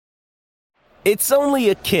It's only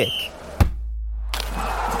a kick,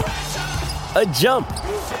 a jump,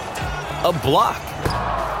 a block.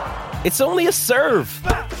 It's only a serve.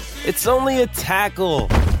 It's only a tackle,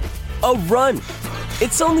 a run.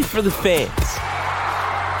 It's only for the fans.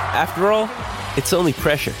 After all, it's only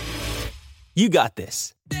pressure. You got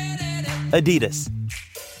this. Adidas.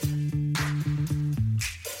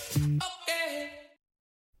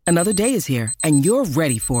 Another day is here, and you're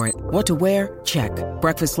ready for it. What to wear? Check.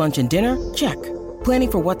 Breakfast, lunch, and dinner? Check.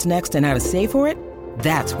 Planning for what's next and how to save for it?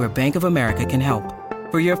 That's where Bank of America can help.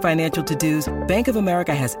 For your financial to-dos, Bank of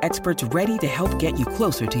America has experts ready to help get you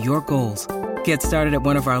closer to your goals. Get started at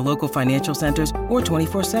one of our local financial centers or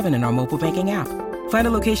 24/7 in our mobile banking app. Find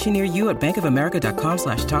a location near you at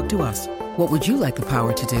bankofamerica.com/talktous. What would you like the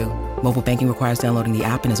power to do? Mobile banking requires downloading the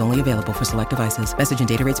app and is only available for select devices. Message and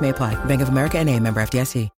data rates may apply. Bank of America N.A., member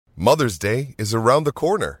FDIC. Mother's Day is around the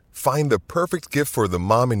corner. Find the perfect gift for the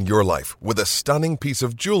mom in your life with a stunning piece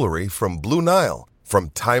of jewelry from Blue Nile. From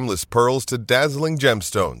timeless pearls to dazzling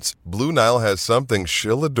gemstones, Blue Nile has something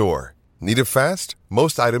she'll adore. Need it fast?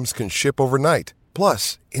 Most items can ship overnight.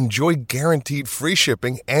 Plus, enjoy guaranteed free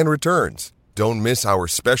shipping and returns. Don't miss our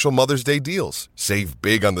special Mother's Day deals. Save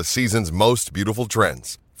big on the season's most beautiful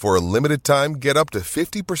trends. For a limited time, get up to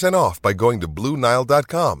 50% off by going to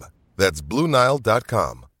BlueNile.com. That's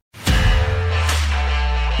BlueNile.com.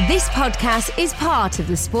 This podcast is part of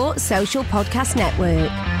the Sports Social Podcast Network.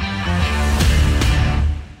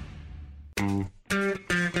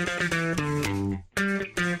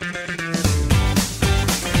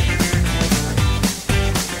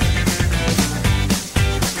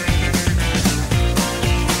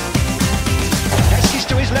 Heskey's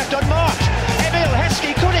to his left on Mark. Emil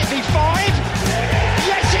Heskey, could it be 5?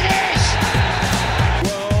 Yes, it is!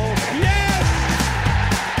 Well, yes!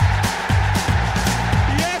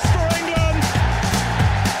 Yes for England!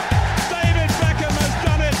 David Beckham has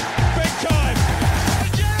done it big time!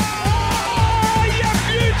 Oh, you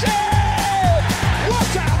beauty!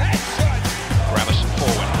 What a headshot! Grammerson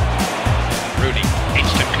forward. Rooney,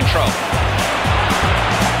 instant control.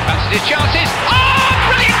 Fancies his chances. Oh,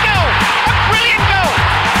 brilliant goal! A brilliant goal!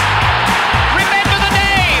 Remember the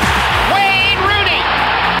name, Wayne Rooney.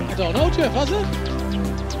 I don't know, Jeff, has it?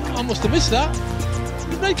 I must have missed that.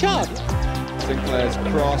 Red card. Sinclair's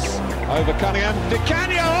cross over Cunningham. Di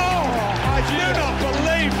Canio! Oh, I do not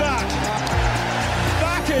believe that!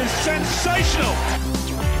 That is sensational!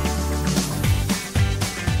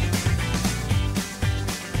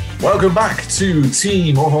 Welcome back to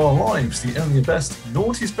Team of Our Lives, the only best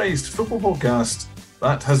noughties-based football podcast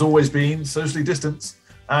that has always been socially distanced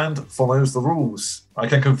and follows the rules. I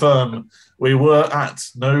can confirm we were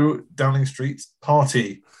at no Downing Street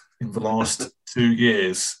party in the last 2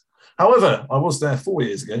 years. However, I was there 4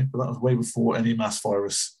 years ago, but that was way before any mass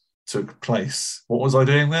virus took place. What was I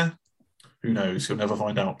doing there? Who knows? You'll never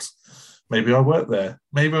find out. Maybe I worked there.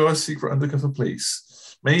 Maybe I was secret undercover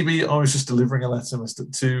police. Maybe I was just delivering a letter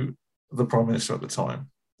to the Prime Minister at the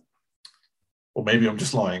time. Or maybe I'm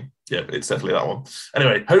just lying. Yeah, it's definitely that one.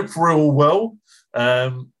 Anyway, hope we're all well.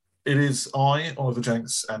 It is I, Oliver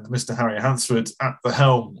Jenks, and Mr. Harry Hansford at the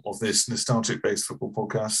helm of this nostalgic-based football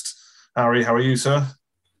podcast. Harry, how are you, sir?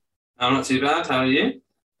 I'm not too bad. How are you?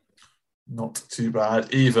 Not too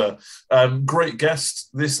bad either. Great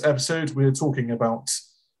guest this episode. We're talking about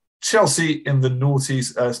Chelsea in the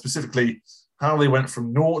noughties, specifically how they went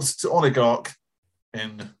from naught to oligarch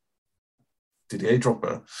in Didier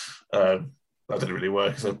Drogba. That didn't really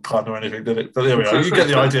work as a pun or anything, did it? But there we are. You get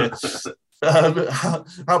the idea.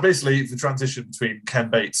 How basically the transition between Ken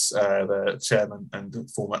Bates, the chairman and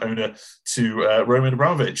former owner, to Roman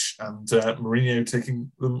Abramovich and Mourinho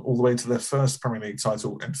taking them all the way to their first Premier League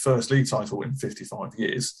title and first league title in 55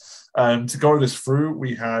 years. To guide us through,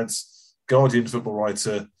 we had Guardian football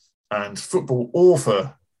writer and football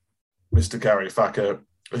author, Mr. Gary Thacker,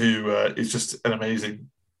 who is just an amazing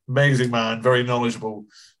man, very knowledgeable,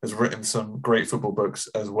 has written some great football books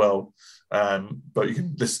as well. But you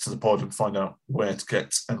can listen to the pod and find out where to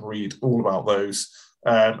get and read all about those.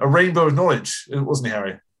 A rainbow of knowledge, wasn't he,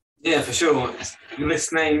 Harry? Yeah, for sure. You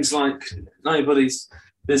list names like nobody's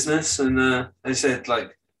business, and as I said,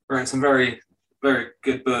 like, wrote some very, very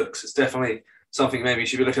good books. It's definitely something maybe you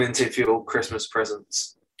should be looking into for your Christmas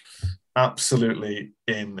presents. Absolutely,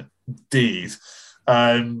 indeed.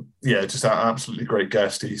 Just an absolutely great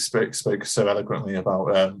guest. He spoke so eloquently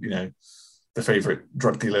about the favourite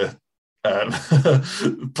drug dealer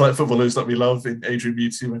footballers that we love in Adrian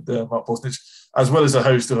Mutu and Mark Bosnich, as well as a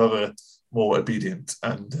host of other more obedient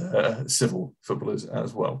and civil footballers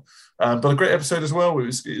as well. But a great episode as well. It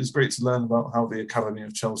was great to learn about how the Academy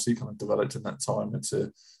of Chelsea kind of developed in that time, and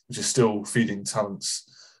to which is still feeding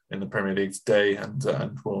talents in the Premier League today and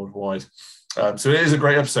worldwide. So it is a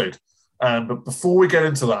great episode. But before we get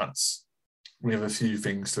into that, we have a few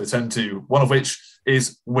things to attend to, one of which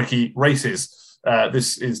is Wiki Races.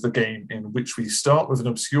 This is the game in which we start with an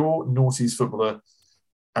obscure noughties footballer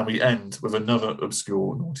and we end with another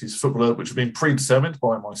obscure noughties footballer, which have been predetermined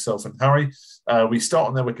by myself and Harry. We start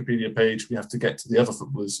on their Wikipedia page. We have to get to the other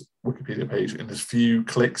footballer's Wikipedia page in as few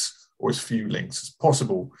clicks or as few links as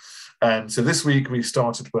possible. So this week we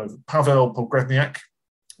started with Pavel Pogrebniak,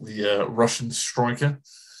 the Russian striker,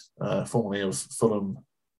 formerly of Fulham,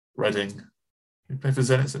 Reading. He played for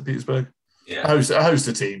Zenit St. Petersburg. Yeah. A host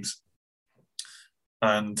of teams.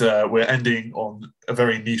 And we're ending on a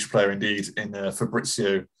very niche player indeed in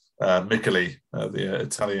Fabrizio Micheli, the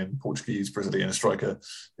Italian, Portuguese, Brazilian striker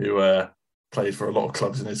who played for a lot of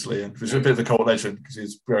clubs in Italy and was a bit of a cult legend because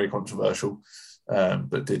he's very controversial,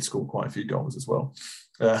 but did score quite a few goals as well.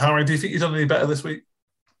 Harry, do you think you've done any better this week?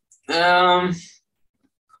 I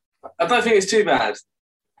don't think it's too bad.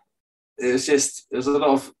 It was a lot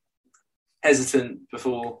of hesitant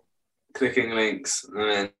before clicking links,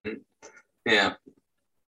 and then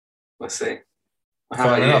let's see.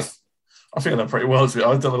 How about you? I think I've done pretty well.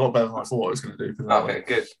 I've done a lot better than I thought I was going to do. Okay,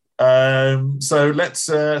 good. So let's.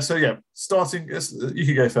 Starting. You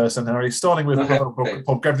can go first, then, Harry. Starting with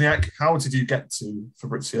Pogrebniak. How did you get to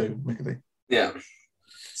Fabrizio Micheli? Yeah.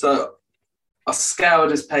 So I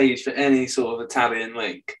scoured his page for any sort of Italian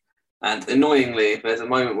link, and annoyingly, there's a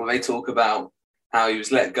moment where they talk about how he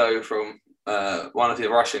was let go from one of the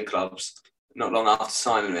Russian clubs not long after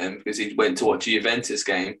signing him because he went to watch a Juventus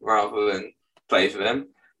game rather than play for them.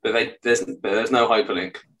 But there's no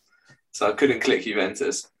hyperlink, so I couldn't click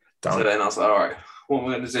Juventus. Damn. So then I was like, all right, what am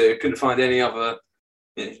I going to do? Couldn't find any other.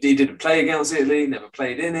 He didn't play against Italy, never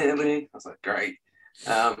played in Italy. I was like, great.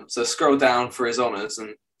 So I scrolled down for his honours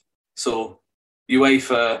and saw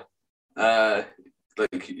UEFA,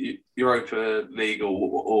 Europa League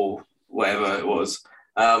or whatever it was.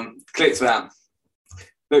 Clicked that.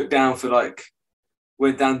 Looked down for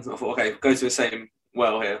went down. I thought, okay, go to the same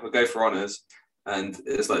well here. We'll go for honours, and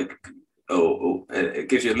it's it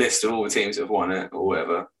gives you a list of all the teams that have won it or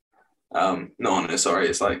whatever. Not honours, sorry.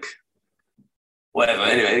 It's whatever.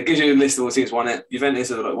 Anyway, it gives you a list of all the teams won it.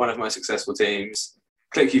 Juventus are one of the most successful teams.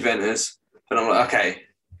 Click Juventus, and I'm like, okay,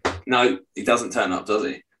 no, he doesn't turn up, does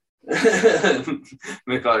he?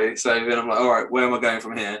 Micheli. So then I'm like, all right, where am I going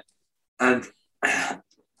from here? And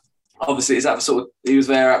obviously, he was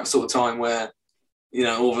there at the sort of time where,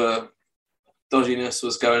 all the dodginess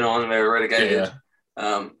was going on and they were relegated.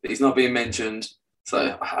 Yeah. He's not being mentioned,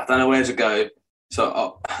 so I don't know where to go.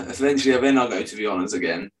 So eventually, then I'll go to the honours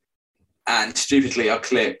again. And stupidly, I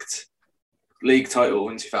clicked league title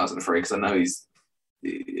in 2003 because I know he's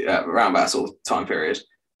around that sort of time period.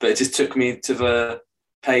 But it just took me to the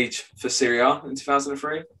page for Serie A in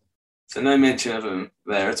 2003. So no mention of him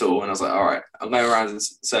there at all. And I was like, all right, I'm going around in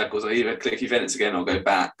circles. I either click Juventus again or I'll go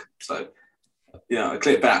back. So, I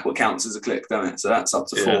click back, what counts as a click, doesn't it? So that's up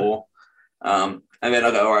to 4. And then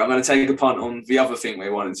I go, all right, I'm going to take a punt on the other thing we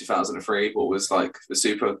won in 2003, what was the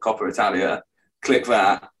Super Coppa Italia. Click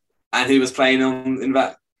that. And who was playing in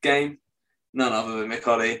that game? None other than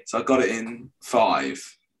Micheli. So I got it in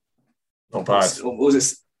 5. Not bad. Or was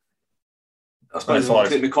it? I suppose I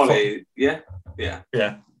clicked Micheli. Yeah? Yeah.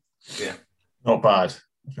 Yeah. Yeah. Not bad.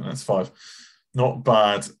 I think that's 5. Not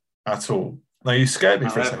bad at all. Now, you scared me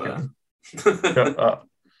for a second.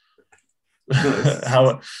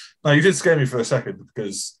 No, you did scare me for a second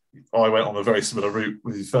because I went on a very similar route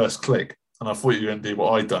with your first click and I thought you were going to do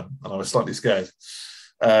what I'd done and I was slightly scared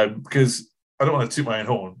because I don't want to toot my own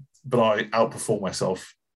horn, but I outperform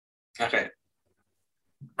myself. Okay.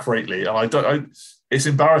 Greatly. And it's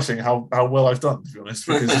embarrassing how well I've done, to be honest,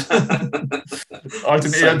 because I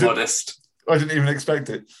didn't even expect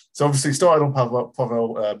it. So obviously started on Pavel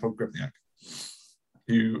Pogrebniak,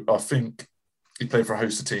 who I think he played for a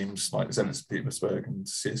host of teams like Zenit St. Petersburg and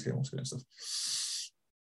CSKA Moscow and stuff.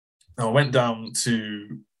 Now I went down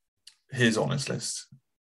to his honours list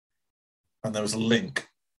and there was a link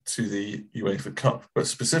to the UEFA Cup, but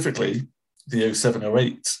specifically the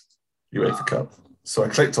 07-08 UEFA Cup. So I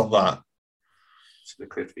clicked on that. So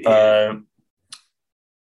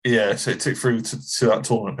it took through to that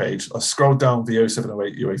tournament page. I scrolled down the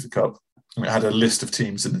 07-08 UEFA Cup and it had a list of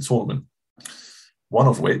teams in the tournament, one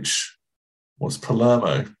of which was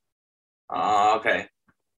Palermo. Okay.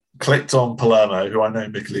 Clicked on Palermo, who I know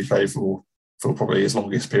Micheli played for probably his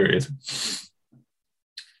longest period.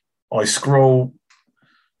 I scroll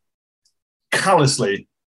callously,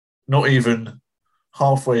 not even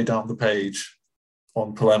halfway down the page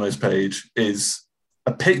on Palermo's page is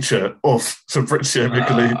a picture of Fabrizio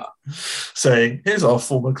Micheli saying, here's our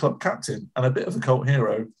former club captain and a bit of a cult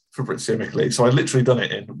hero, Fabrizio Micheli. So I literally done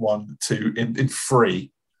it in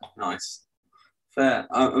 3. Nice. Fair.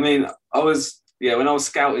 I mean, when I was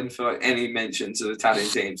scouting for like any mentions of Italian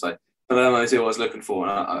teams, like Palermo is who I was looking for,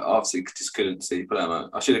 and I obviously just couldn't see Palermo.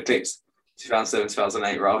 I should have clicked 2007,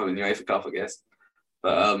 2008 rather than UEFA Cup, I guess.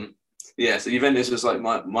 But so Juventus was like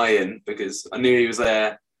my in, because I knew he was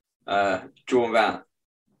there, drawing that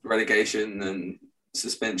relegation and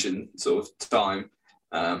suspension sort of time.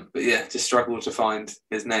 But yeah, just struggled to find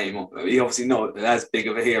his name. He obviously not as big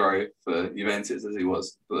of a hero for Juventus as he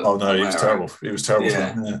was. Oh no, he was terrible. He was terrible.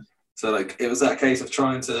 Yeah. So like it was that case of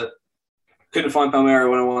couldn't find Palmero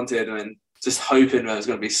when I wanted, and then just hoping there was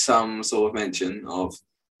going to be some sort of mention of,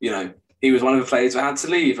 he was one of the players that had to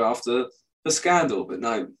leave after the scandal. But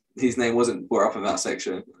no, his name wasn't brought up in that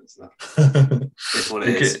section. So, it's what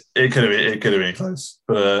it is. It could have been close.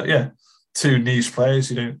 But 2 niche players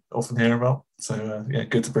you don't often hear about. So,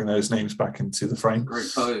 good to bring those names back into the frame.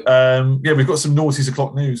 Great quote. We've got some Naughties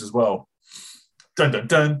O'Clock news as well. Dun, dun,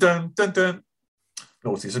 dun, dun, dun, dun.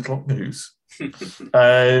 Naughties O'Clock news.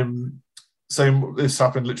 So this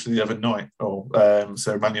happened literally the other night.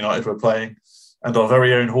 So Man United were playing, and our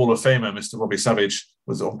very own Hall of Famer, Mr. Robbie Savage,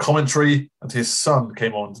 was on commentary, and his son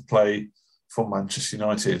came on to play for Manchester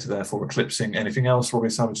United, therefore eclipsing anything else Robbie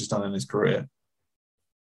Savage has done in his career,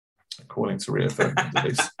 according to Rio Ferdinand at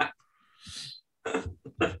least.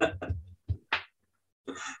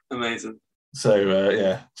 Amazing.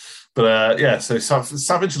 So so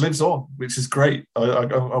Savage lives on, which is great. I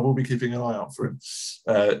will be keeping an eye out for him,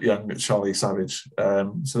 young Charlie Savage.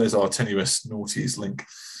 So there's our tenuous Naughties link.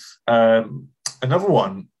 Another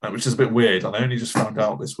one, which is a bit weird, and I only just found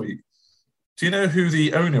out this week. Do you know who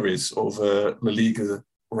the owner is of La Liga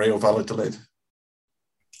Real Valladolid?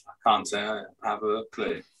 I can't say I have a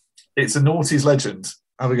clue. It's a Naughties legend.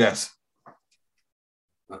 Have a guess.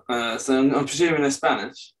 So I'm presuming they're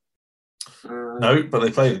Spanish. No, but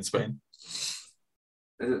they play in Spain. Is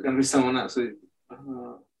it going to be someone absolutely...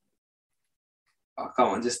 come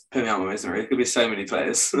on, just put me out my misery. It could be so many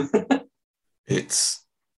players. It's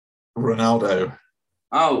Ronaldo.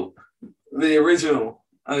 Oh, the original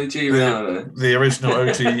OG Ronaldo. The original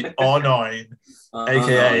OG R9,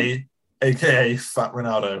 aka Fat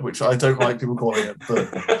Ronaldo, which I don't like people calling him, but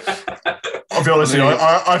I'll be honest with you,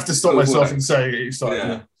 I have to stop myself in saying it each time.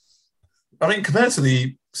 Yeah. I mean, compared to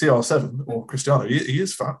the CR7 or Cristiano, he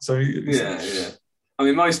is fat. So yeah. I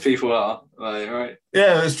mean, most people are, right?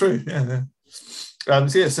 Yeah, that's true. Yeah. In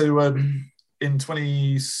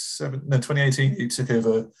 2018, he took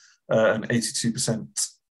over an 82%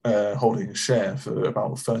 holding share for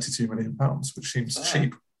about £32 million, which seems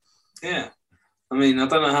cheap. Yeah. I mean, I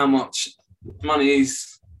don't know how much money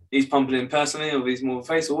he's pumping in personally, or if he's more of a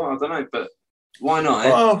face or what, I don't know, but why not?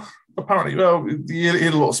 Well, apparently, he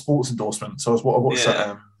had a lot of sports endorsements. So I watched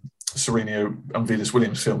that Serena and Venus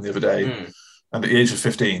Williams film the other day. And at the age of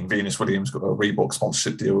 15, Venus Williams got a Reebok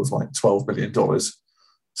sponsorship deal of like $12 billion.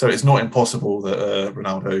 So it's not impossible that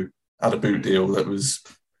Ronaldo had a boot deal that was...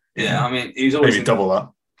 I mean, he was always... Maybe double that.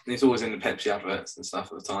 He was always in the Pepsi adverts and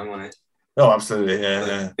stuff at the time, wasn't he? Oh, absolutely,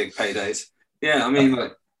 yeah. Big paydays. Yeah, I mean,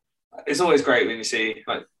 it's always great when you see,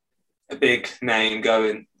 a big name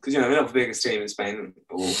going... Because, they're not the biggest team in Spain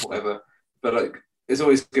or whatever. But, it's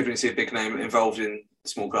always good when you see a big name involved in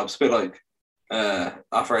small clubs. A bit like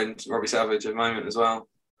our friend Robbie Savage at the moment as well.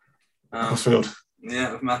 Macclesfield.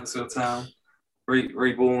 Yeah, with Macclesfield Town.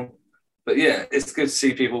 Reborn. But, yeah, it's good to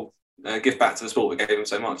see people give back to the sport that gave them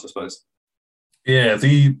so much, I suppose. Yeah,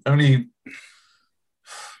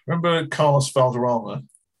 remember Carlos Valderrama?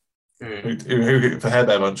 Who for Hair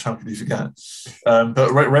Bear Bunch, how could you forget?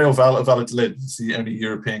 But Real Valladolid is the only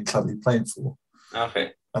European club he played for.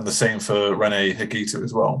 Okay. And the same for René Higuita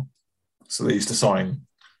as well. So they used to sign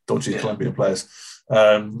dodgy Colombian players.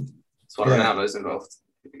 That's why Ronaldo's involved.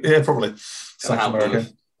 Yeah, probably. South America.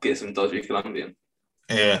 Get some dodgy Colombian.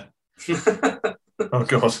 Yeah. Oh,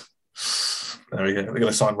 God. There we go. They're going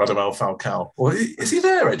to sign Radamel Falcao. Well, is he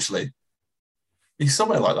there, actually? He's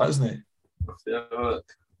somewhere like that, isn't he? Yeah,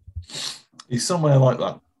 look. He's somewhere like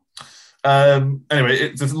that.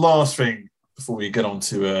 Anyway, the last thing before we get on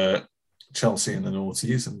to Chelsea and the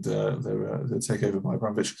Naughties and their takeover by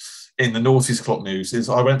Abramovich, in the Naughties Clock news is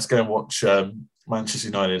I went to go and watch Manchester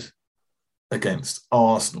United against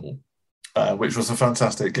Arsenal, which was a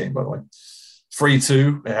fantastic game, by the way.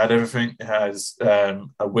 3-2, it had everything. It has a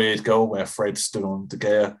weird goal where Fred stood on De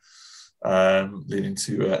Gea, leading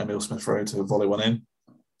to Emile Smith-Rowe to volley one in.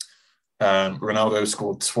 Ronaldo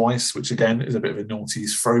scored twice, which again is a bit of a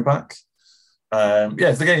Naughties throwback.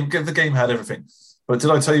 The game had everything. But did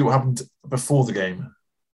I tell you what happened before the game?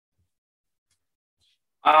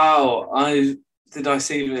 Oh, I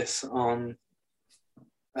see this on.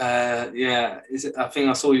 Is it? I think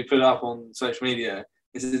I saw you put it up on social media.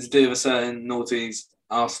 Is it to do with a certain Naughty's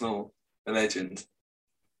Arsenal legend?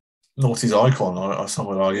 Naughty's icon, or some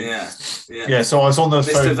would argue. Yeah. So I was on the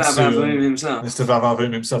phone to to Mr.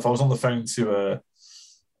 Vavavoom himself. I was on the phone to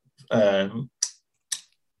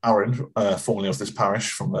Aaron, formerly of this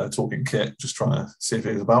parish, from Talking Kit, just trying to see if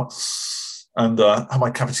he was about, and had my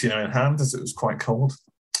cappuccino in hand as it was quite cold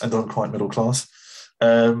and I'm quite middle class.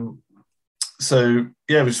 So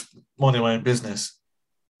I was minding my own business,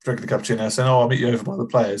 drinking the cappuccino, saying, "Oh, I'll meet you over by the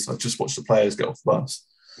players." I just watched the players get off the bus.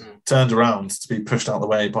 Turned around to be pushed out of the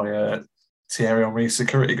way by Thierry Henry's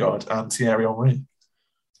security guard and Thierry Henry.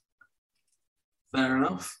 Fair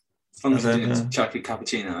enough. As long as you didn't chuck a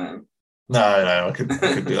cappuccino at him. No, I couldn't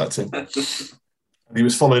do that to him. And he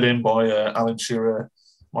was followed in by Alan Shearer,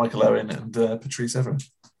 Michael Owen, and Patrice Evra.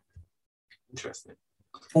 Interesting.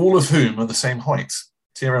 All of whom are the same height.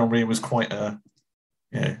 Thierry Henry was quite,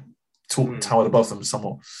 towered above them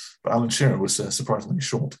somewhat, but Alan Shearer was surprisingly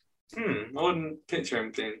short. I wouldn't picture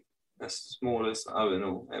him being as small as Owen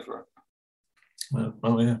or Evra.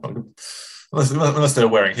 Unless they're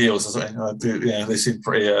wearing heels or something. They seem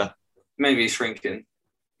pretty... Maybe he's shrinking.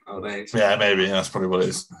 Old age. Yeah, maybe. That's probably what it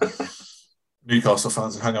is. Newcastle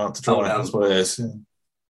fans hang out to dry. That's what it is.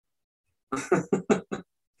 But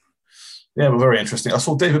very interesting. I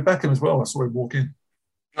saw David Beckham as well. I saw him walk in.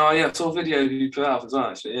 Oh, yeah. I saw a video you put out as well,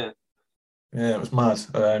 actually, yeah. Yeah, it was mad.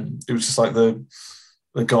 It was just like the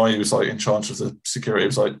guy who was like in charge of the security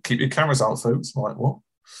was like, "Keep your cameras out, folks." I'm like, what?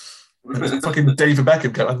 It was fucking David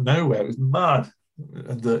Beckham came out of nowhere. It was mad.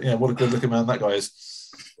 And what a good looking man that guy is.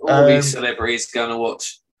 All these celebrities going to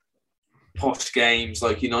watch posh games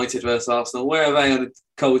like United versus Arsenal. Where are they on a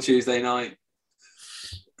cold Tuesday night?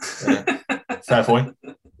 Fair point.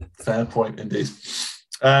 Fair point indeed.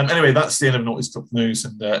 Anyway, that's the end of Naughty's Club news.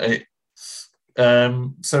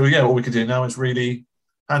 And what we could do now is really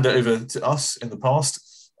hand it over to us in the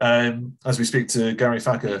past as we speak to Gary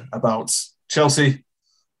Thacker about Chelsea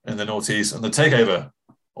and the Naughties and the takeover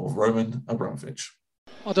of Roman Abramovich.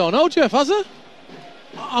 I don't know, Jeff, has it?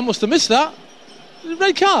 I must have missed that.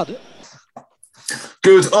 Red card.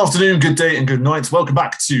 Good afternoon, good day, and good night. Welcome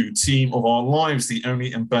back to Team of Our Lives, the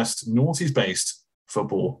only and best Naughties-based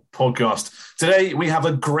football podcast. Today, we have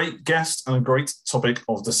a great guest and a great topic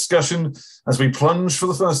of discussion as we plunge for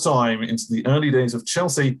the first time into the early days of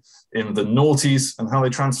Chelsea in the Naughties and how they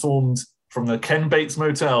transformed from the Ken Bates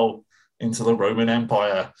Motel into the Roman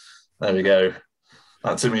Empire. There we go.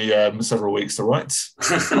 That took me several weeks to write.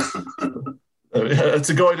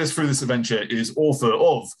 To guide us through this adventure is author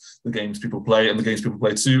of The Games People Play and The Games People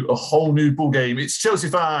Play 2, a whole new ball game. It's Chelsea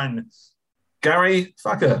fan, Gary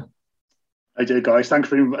Thacker. How do, guys? Thanks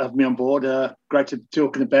for having me on board. Great to be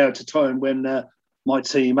talking about a time when my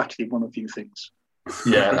team actually won a few things.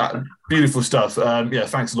 Yeah, beautiful stuff.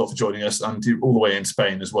 Thanks a lot for joining us, and all the way in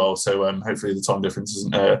Spain as well. So hopefully the time difference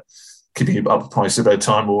isn't keeping you up past your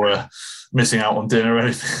bedtime or missing out on dinner or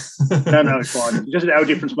anything. No, it's fine. Just an hour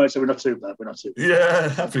difference, mate, so we're not too bad. Yeah,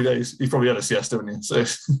 happy days. You probably had a siesta, haven't you? So.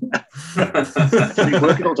 I've been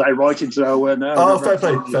working all day writing, so no. Oh, fair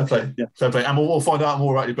play. Yeah. Fair play. And we'll find out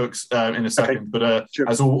more about your books in a second. Okay. But sure.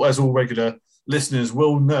 as all regular listeners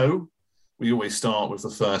will know, we always start with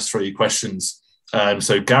the first three questions.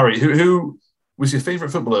 So, Gary, who was your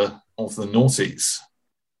favourite footballer of the Naughties?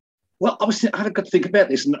 Well, I had a good think about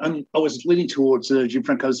this, and I was leaning towards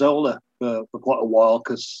Gianfranco Zola for quite a while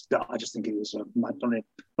because I just think he was not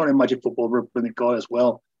a magic footballer, a brilliant guy as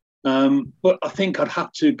well. But I think I'd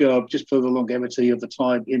have to go just for the longevity of the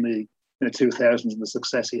time in the 2000s and the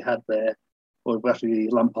success he had there, or actually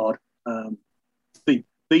Lampard, the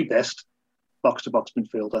best box-to-box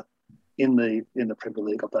midfielder in the Premier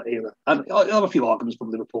League of that era. And I have a few arguments from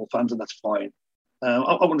Liverpool fans, and that's fine.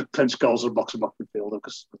 I want to Clint Scholes as a box-to-box midfielder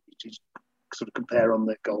because he's sort of compare on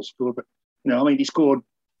the goals scored. But he scored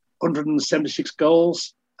 176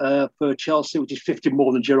 goals for Chelsea, which is 50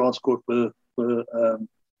 more than Gerrard scored for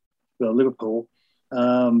Liverpool.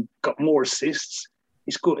 Got more assists.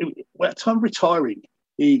 He scored at the time of retiring.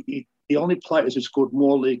 The only players who scored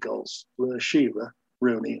more league goals were Shearer,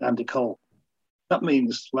 Rooney, and Andy Cole. That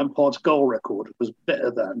means Lampard's goal record was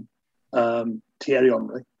better than Thierry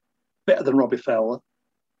Henry, better than Robbie Fowler,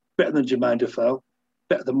 better than Jermaine Defoe,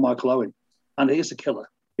 better than Michael Owen. And he's the killer.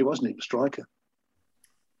 He wasn't even a striker.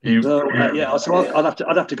 So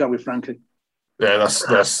I'd have to go with Frankie. Yeah, that's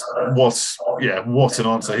what an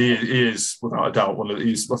answer. He is without a doubt I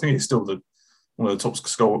think he's still one one of the top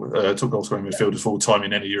goal scoring midfielders of all time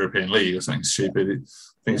in any European league or something stupid. I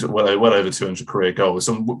think he's well over 200 career goals.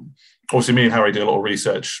 So obviously, me and Harry did a lot of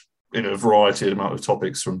research in a variety amount of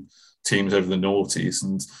topics from teams over the noughties,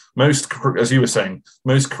 and most, as you were saying,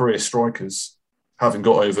 most career strikers haven't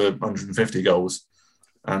got over 150 goals.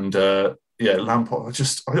 And Lampard,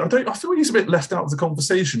 I feel he's a bit left out of the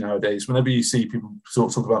conversation nowadays. Whenever you see people sort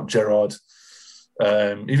of talk about Gerrard,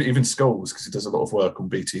 even Scholes, because he does a lot of work on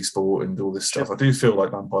BT Sport and all this stuff, I do feel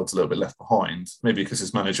like Lampard's a little bit left behind. Maybe because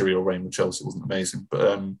his managerial reign with Chelsea wasn't amazing, but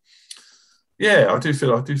I do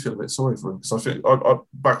feel a bit sorry for him, because I feel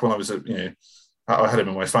back when I was I had him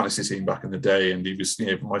in my fantasy team back in the day, and he was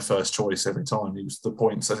my first choice every time. He was the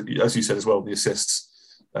points, as you said as well, the assists.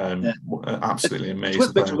 Absolutely amazing.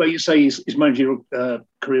 It's the way you say his managerial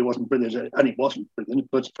career wasn't brilliant, and it wasn't brilliant,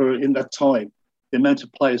 but in that time, the amount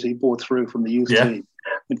of players he brought through from the youth team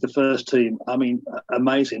into the first team, I mean,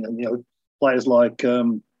 amazing. And players like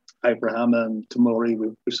Abraham and Tomori,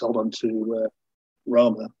 we sold on to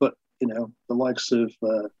Roma, but the likes of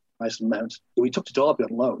Mason Mount, who we took to Derby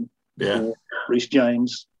on loan, Reece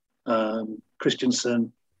James,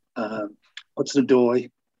 Christensen,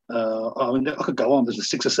 Hudson-Odoi. I mean, I could go on. There's a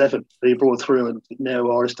 6 or 7 that he brought through, and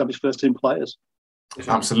now are established first team players.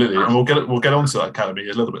 Absolutely, and we'll get onto that academy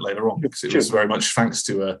a little bit later on, because it was very much thanks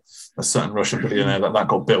to a certain Russian billionaire that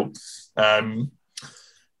got built.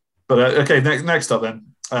 Next up then,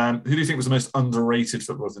 who do you think was the most underrated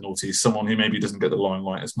footballer of the noughties? Someone who maybe doesn't get the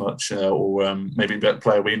limelight as much, or maybe a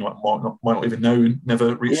player we might not even know,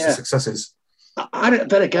 never reached the successes. I had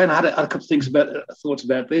a couple of thoughts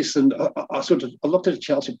about this, and I looked at a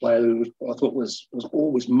Chelsea player who I thought was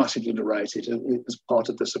always massively underrated as part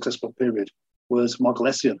of the successful period, was Michael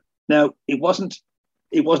Essien. Now, it wasn't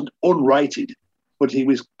unrated, but he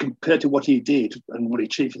was, compared to what he did and what he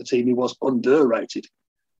achieved for the team, he was underrated.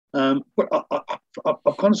 But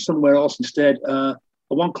I've gone somewhere else instead. A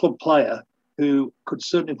one-club player who could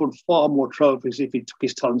certainly have won far more trophies if he took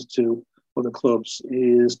his talents to other clubs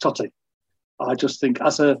is Totti. I just think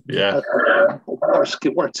what a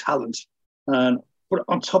skill, what a talent, and but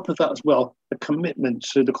on top of that as well, the commitment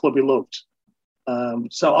to the club he loved.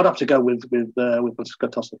 So I'd have to go with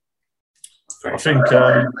Scott Totti. I think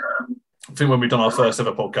when we've done our first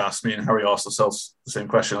ever podcast, me and Harry asked ourselves the same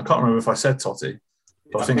question. I can't remember if I said Totti,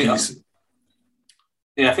 but I think he's.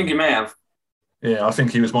 Yeah, I think you may have. Yeah, I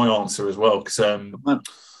think he was my answer as well, because I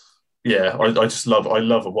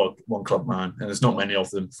love a one club man, and there's not many of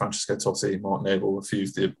them. Francesco Totti, Mark Noble, a few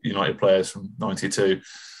of the United players from '92.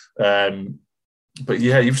 But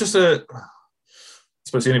he was just I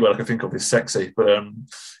suppose the only word I can think of is sexy, but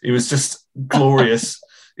he was just glorious.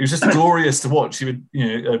 It was just glorious to watch. He would,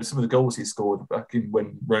 some of the goals he scored back in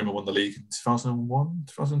when Roma won the league in 2001,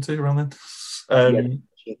 2002, around then.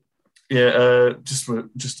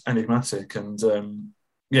 Just enigmatic, and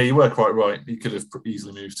you were quite right. He could have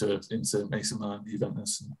easily moved into Mason Mount,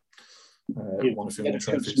 Juventus, and won a few more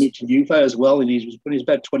trophies. Moved to Juve as well, and he was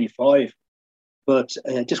about 25, but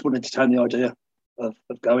just wouldn't entertain the idea of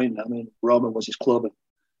going. I mean, Roma was his club, and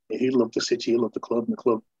he loved the city, he loved the club, and the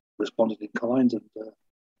club responded in kind. And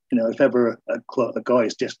if ever a guy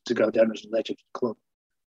is destined to go down as a legend of the club,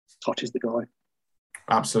 Totti's the guy.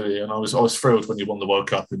 Absolutely, and I was thrilled when he won the World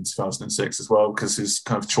Cup in 2006 as well, because his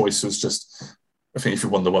kind of choice was just. I think if you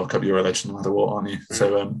won the World Cup, you're a legend no matter what, aren't you?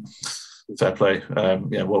 So fair play.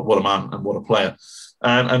 What a man and what a player.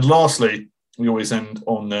 And lastly, we always end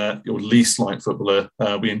on your least liked footballer.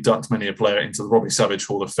 We induct many a player into the Robbie Savage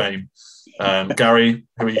Hall of Fame. Gary,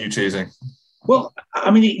 who are you choosing? Well,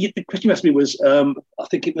 I mean, the question you asked me was, I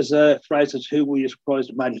think it was Fraser's, who were you surprised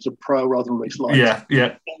to manage a pro rather than least liked?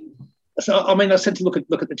 Yeah. So, I mean, I tend to look at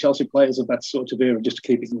the Chelsea players of that sort of era, just to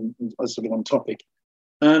keep it on topic.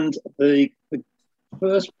 And the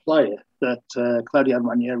first player that Claudio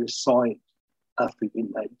Ranieri signed after he'd been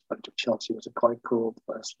named manager of Chelsea was a guy called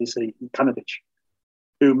Slavisa Jokanovic,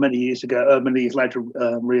 who many years later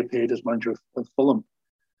reappeared as manager of Fulham.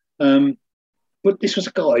 But this was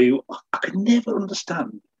a guy who I could never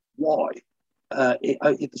understand why. I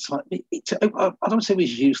don't say he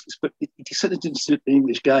was useless, but he certainly didn't suit the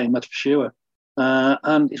English game, that's for sure.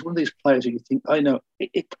 And he's one of these players who you think,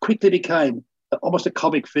 it quickly became almost a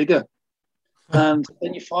comic figure. And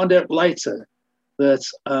then you find out later that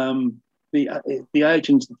the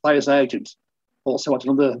player's agent, also had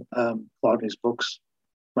another client in his books,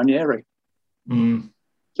 Ranieri.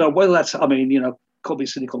 So whether that's, could be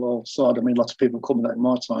cynical or side. I mean, lots of people call me that in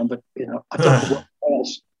my time, but I don't know what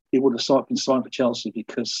else he would have been signed for Chelsea,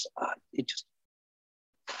 because I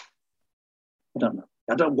don't know.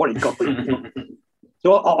 I don't know what he got.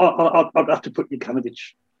 So I'd have to put Jokanovic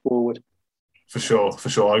forward. For sure.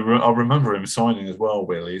 I remember him signing as well,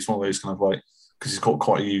 Willie. He's one of those kind of like, because he's got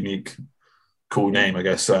quite a unique, cool name, I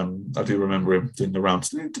guess. I do remember him doing the rounds.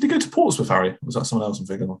 Did he go to Portsmouth, Harry? Was that someone else I'm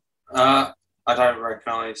thinking of? I don't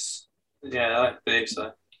recognise. Yeah, I don't believe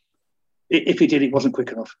so. If he did, it wasn't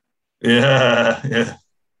quick enough. Yeah,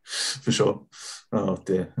 for sure. Oh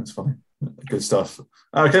dear, that's funny. Good stuff.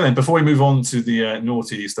 Okay, then, before we move on to the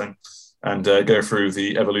noughties then, and go through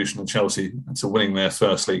the evolution of Chelsea to winning their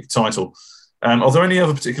first league title, are there any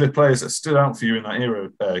other particular players that stood out for you in that era,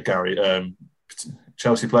 Gary?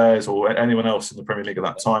 Chelsea players or anyone else in the Premier League at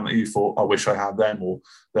that time that you thought, I wish I had them, or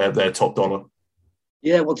they're top dollar?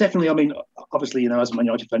 Yeah, well, definitely. I mean, obviously, as a Man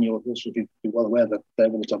United fan, you should be well aware that they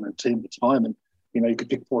were the dominant team at the time, and you could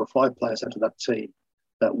pick 4 or 5 players out of that team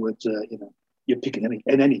that would, you're picking any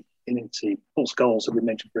team. Paul Scholes, that we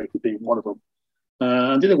mentioned briefly, being one of them.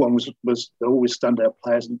 And the other one was always standout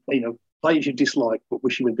players, and players you dislike but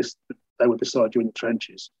wish they were beside you in the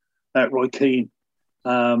trenches. Roy Keane,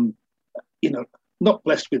 not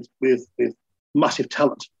blessed with massive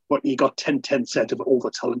talent, but he got 10/10 out of all the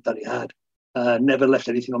talent that he had. Never left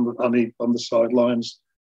anything on the sidelines.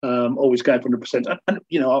 Always gave 100%. And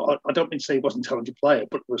I don't mean to say he wasn't a talented player,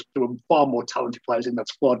 but there were far more talented players in that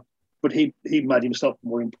squad. But he made himself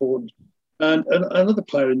more important. And another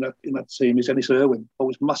player in that team is Ennis Irwin,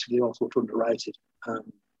 always massively also underrated.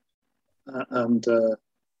 And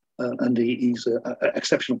he's an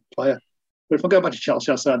exceptional player. But if I go back to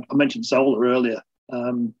Chelsea, I mentioned Zola earlier.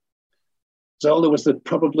 Zola was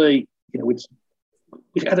probably, we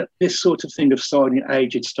had this sort of thing of signing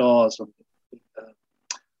aged stars.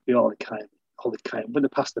 The Ollie came when they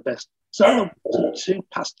passed the best. Zola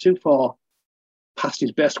passed too far past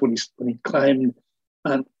his best when he claimed,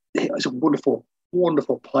 and he was a wonderful,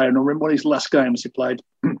 wonderful player. And I remember one of his last games he played,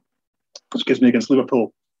 against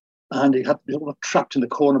Liverpool, and he got trapped in the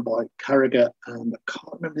corner by Carragher, and I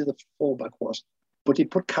can't remember who the fullback was, but he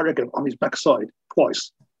put Carragher on his backside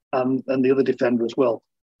twice, and the other defender as well,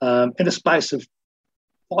 in a space of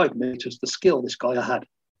 5 meters. The skill this guy had,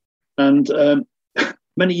 and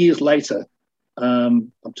many years later,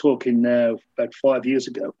 I'm talking now about 5 years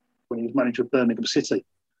ago, when he was manager of Birmingham City,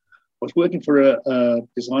 I was working for a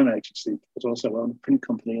design agency, but also owned a print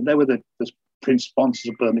company, and they were the print sponsors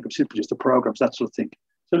of Birmingham City, produced the programs, that sort of thing.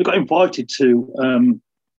 So we got invited to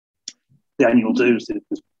the annual dues, the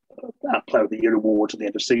Player of the Year awards at the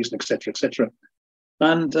end of season, etc., etc.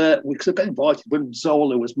 And we got invited when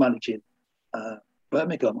Zola was managing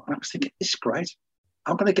Birmingham, and I was thinking, this is great.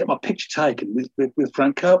 I'm going to get my picture taken with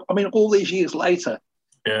Franco. I mean, all these years later.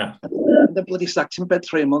 Yeah. And the bloody sacked him bed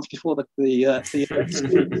 3 months before the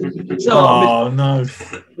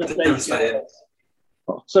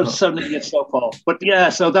So, so many years so far. But yeah,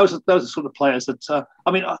 so those are sort of players that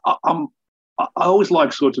I always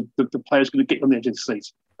like sort of the players going to get on the edge of the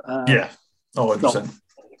seat. 100%.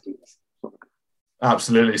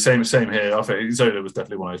 Absolutely, same here. I think Zola was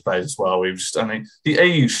definitely one of those players as well. He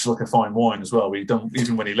aged like a fine wine as well.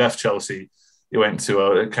 Even when he left Chelsea, he went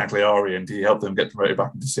to Cagliari and he helped them get promoted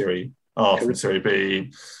back into Serie A from Serie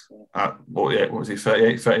B. What was he,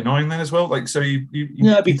 38, 39 then as well? Like, so you've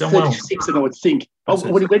done well. 36, I would think.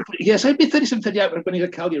 When he went, yes, he'd be 37, 38 when he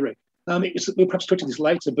had Cagliari. We'll perhaps touch on this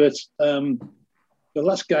later, but the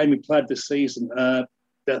last game we played this season,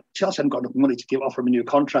 Chelsea hadn't got enough money to offer him a new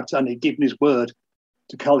contract, and he'd given his word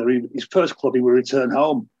to Cagliari, his first club, he would return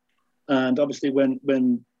home. And obviously, when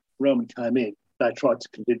Roman came in, they tried to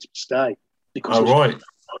convince him to stay.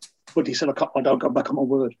 But he said, I don't go back on my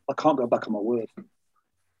word. I can't go back on my word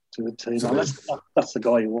to the team. That's the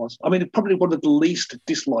guy he was. I mean, probably one of the least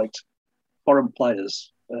disliked foreign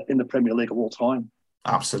players in the Premier League of all time.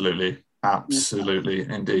 Absolutely,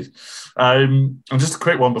 indeed. And just a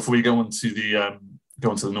quick one before we go on to the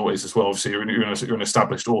noughties as well. Obviously, you're an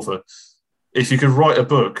established author. If you could write a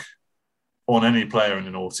book on any player in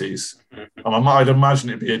the noughties, I'd imagine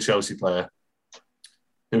it'd be a Chelsea player.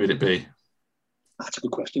 Who would it be? That's a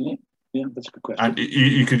good question. Yeah, that's a good question. And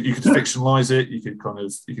you could fictionalise it. You can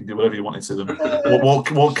do whatever you wanted to them.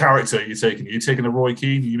 What character are you taking? Are you taking a Roy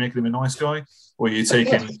Keane? Are you making him a nice guy, or are you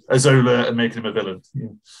taking a Zola and making him a villain? Yeah.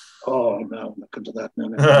 Oh no, I'm not going to that.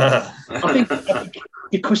 No. I think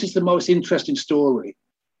because it's the most interesting story,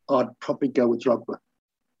 I'd probably go with Drogba.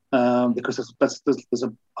 Because there's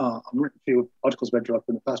I've written a few articles about Drogba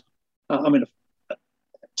in the past.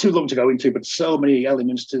 Too long to go into, but so many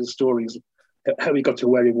elements to the stories. How he got to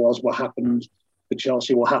where he was, what happened to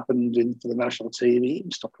Chelsea, what happened for the national team. He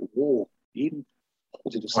even stopped a war. He even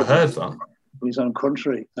halted I heard that in his own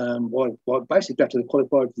country. Basically after they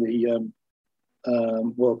qualified for the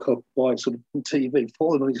World Cup, by sort of on TV,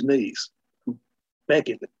 falling on his knees,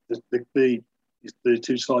 begging the the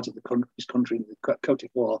two sides of his country, Cote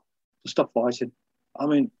d'Ivoire, to stop fighting. I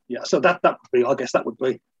mean, yeah. So that would be, I guess, that would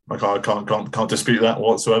be. I can't dispute that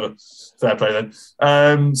whatsoever. Fair play then.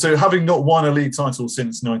 So having not won a league title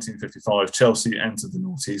since 1955, Chelsea entered the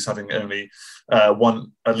noughties, having only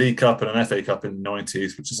won a League Cup and an FA Cup in the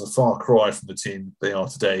 90s, which is a far cry from the team they are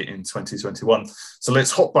today in 2021. So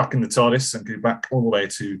let's hop back in the TARDIS and go back all the way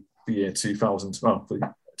to the year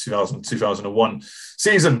 2001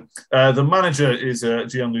 season. The manager is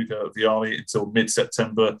Gianluca Vialli until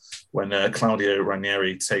mid-September when Claudio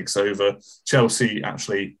Ranieri takes over. Chelsea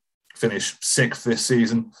actually finished 6th this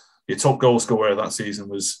season. Your top goal scorer that season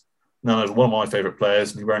was one of my favourite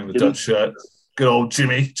players, and he's wearing the Dutch shirt. Good old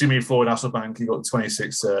Jimmy Floyd Hasselbank. He got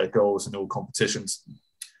 26 goals in all competitions.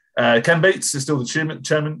 Ken Bates is still the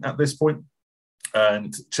chairman at this point,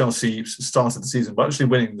 and Chelsea started the season by actually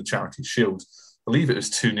winning the Charity Shield. I believe it was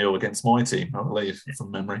 2-0 against my team, I believe, from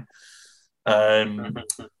memory.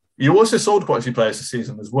 You also sold quite a few players this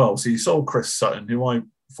season as well. So you sold Chris Sutton, who I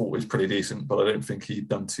thought was pretty decent, but I don't think he'd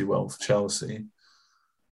done too well for Chelsea.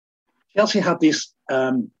 Chelsea had this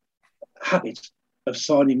habit of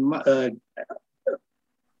signing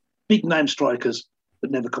big-name strikers that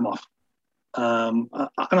never come off. And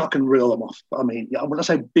I can reel them off. I mean, when I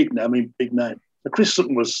say big name, I mean big name. So Chris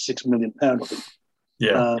Sutton was £6 million, I think.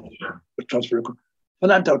 Yeah. Transfer.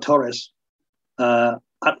 Fernando Torres at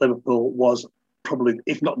Liverpool was probably,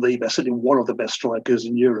 if not the best, certainly one of the best strikers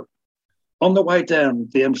in Europe. On the way down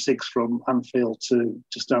the M6 from Anfield to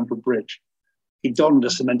Stamford Bridge, he donned a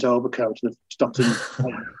cement overcoat that stopped him.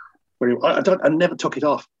 I never took it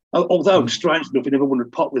off. Although, strange enough, he never won a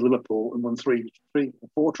pot with Liverpool and won three or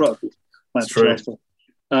four trophies. That's true.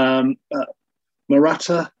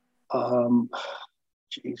 Morata,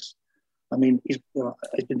 jeez. I mean, he's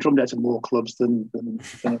been drummed out of more clubs than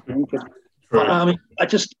I think. I mean, I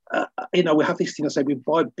just, we have these things. I say we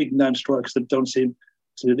buy big name strikers that don't seem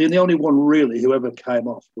to. The only one really who ever came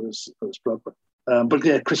off was Drogba. But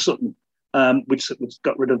yeah, Chris Sutton, which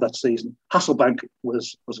got rid of that season. Hasselbank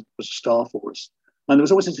was a star for us, and there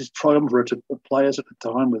was always this triumvirate of players at the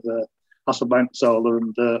time with Hasselbank, Zola,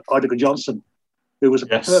 and Idiger Johnson, who was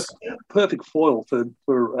a perfect foil for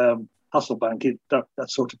Hasselbank. That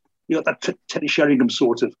sort of. You got that Teddy Sheringham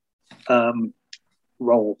sort of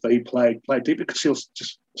role that he played deep. He could still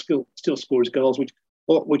score his goals,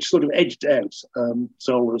 which sort of edged out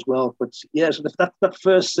Zola as well. But yeah, so that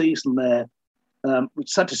first season there,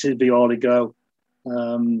 it's sad to see Vialli go.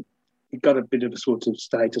 He got a bit of a sort of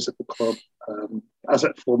status at the club as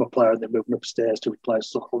a former player, and then moving upstairs to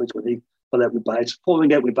replace Suckles when he fell out with Bates.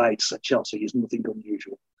 Falling out with Bates at Chelsea is nothing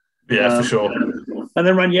unusual. Yeah, for sure. And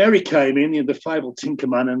then Ranieri came in, the fabled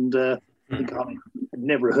Tinkerman, and I'd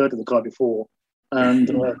never heard of the guy before. And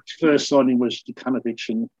first signing was Djukanovic,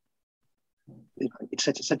 and it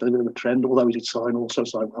set a bit of a trend, although he did also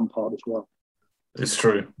sign Lampard as well. It's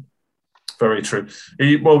true. Very true.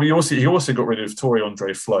 He also got rid of Tori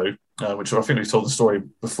Andre Flo, which I think we've told the story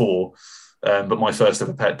before, but my first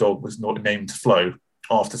ever pet dog was not named Flo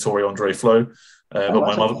after Tori Andre Flo.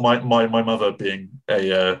 But my mother, being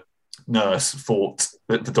a nurse, thought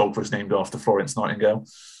that the dog was named after Florence Nightingale.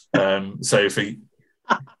 So for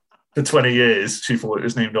 20 years, she thought it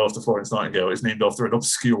was named after Florence Nightingale. It's named after an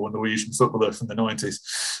obscure Norwegian footballer from the 90s,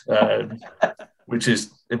 which is,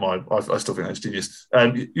 I still think that's genius.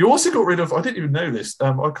 You also got rid of, I didn't even know this,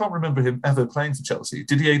 I can't remember him ever playing for Chelsea,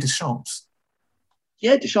 Didier Deschamps.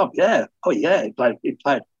 Yeah, Deschamps, yeah. Oh, yeah, he played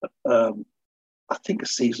I think a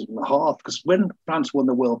season and a half, because when France won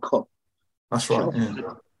the World Cup, that's right.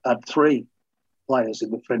 Yeah. Had 3 players in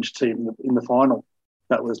the French team in the final.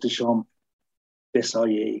 That was Deschamps,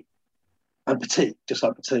 Desailly, and Petit, just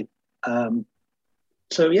like Petit. And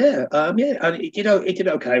he did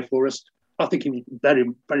okay for us. I think he was very,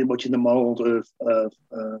 very much in the mould of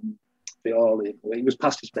Vialli. He was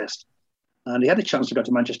past his best, and he had a chance to go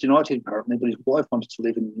to Manchester United apparently, but his wife wanted to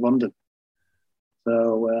live in London.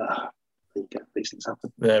 So. These things happen.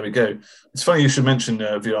 There we go. It's funny you should mention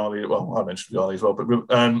Vialli. Well, I mentioned Vialli as well, but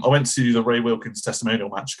I went to the Ray Wilkins testimonial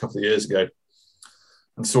match a couple of years ago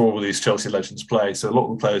and saw all these Chelsea legends play. So a lot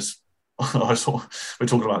of the players we're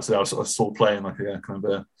talking about today, I saw playing like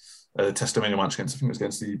a testimonial match against, I think it was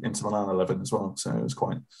against the Inter Milan 11 as well. So it was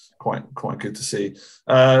quite good to see.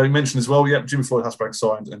 You mentioned as well, Jimmy Floyd Hasselbank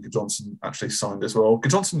signed, and Johnson actually signed as well.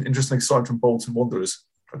 Johnson, interestingly, signed from Bolton Wanderers.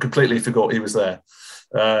 I completely forgot he was there.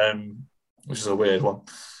 Which is a weird one.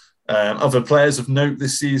 Other players of note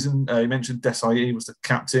this season, you mentioned Desailly was the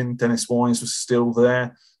captain, Dennis Wise was still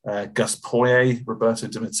there, Gus Poyet, Roberto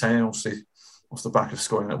Di Matteo, obviously off the back of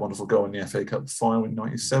scoring that wonderful goal in the FA Cup final in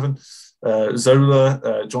 '97.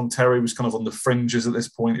 Zola, John Terry was kind of on the fringes at this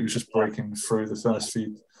point. He was just breaking through the first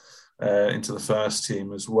few into the first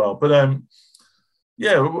team as well. But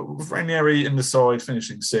with Ranieri in the side,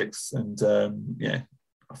 finishing sixth, and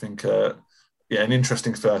I think an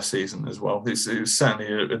interesting first season as well. It was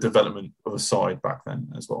certainly a development of a side back then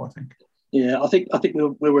as well, I think. Yeah, I think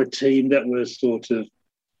we were a team that was sort of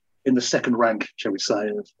in the second rank, shall we say,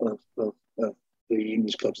 of the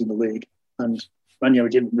English clubs in the league, and Ranieri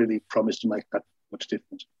didn't really promise to make that much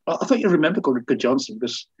difference. I thought you remember Good Johnson,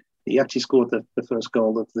 because he actually scored the first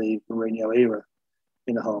goal of the Mourinho era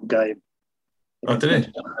in a home game. Oh, did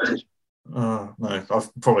he? Oh, no,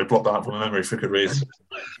 I've probably blocked that from memory for good reason.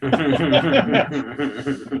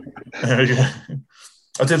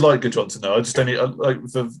 I did like Good Johnson, though. I just only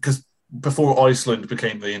because before Iceland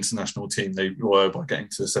became the international team, they were by getting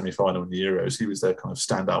to the semi-final in the Euros. He was their kind of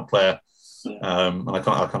standout player, and I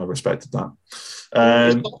kind of respected that.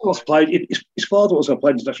 His father also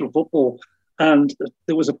played international football, and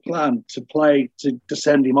there was a plan to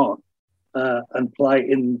send him on and play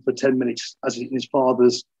in for 10 minutes as in his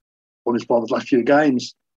father's last few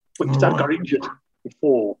games. But his dad got injured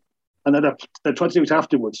before, and then they tried to do it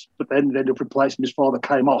afterwards, but then they ended up replacing his father,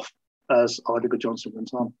 came off as Good Johnson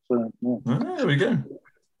went on. So, there we go.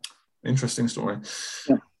 Interesting story.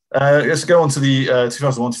 Yeah. Let's go on to the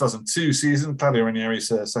 2001-2002 season. Claudio Ranieri's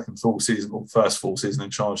second full season, or first full season in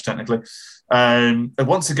charge, technically. And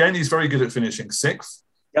once again, he's very good at finishing sixth.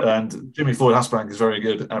 Yep. And Jimmy Floyd-Hasselbank is very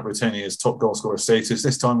good at retaining his top goal scorer status,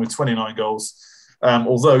 this time with 29 goals.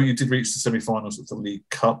 Although you did reach the semi-finals of the League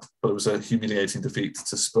Cup, but it was a humiliating defeat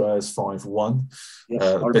to Spurs 5-1.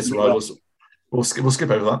 Yes, We'll skip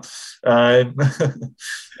over that.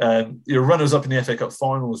 Your runners-up in the FA Cup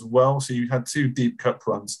final as well. So you had two deep cup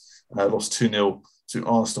runs, lost 2-0 to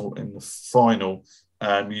Arsenal in the final.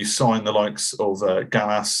 You signed the likes of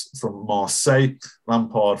Gallas from Marseille,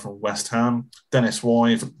 Lampard from West Ham, Dennis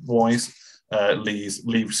Wise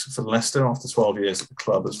leaves for Leicester after 12 years at the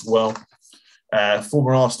club as well.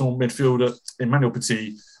 Former Arsenal midfielder Emmanuel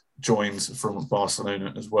Petit joins from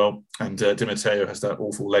Barcelona as well. And Di Matteo has that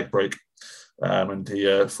awful leg break. And he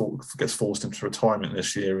gets forced into retirement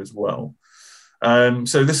this year as well.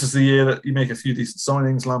 So this is the year that you make a few decent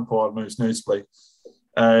signings, Lampard most notably.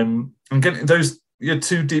 And getting those, you had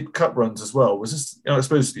two deep cup runs as well. Was this, I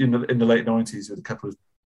suppose, in the late 90s with a couple of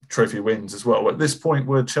trophy wins as well. At this point,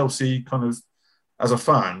 were Chelsea kind of, as a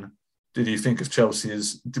fan, did you think of Chelsea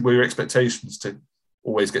were your expectations to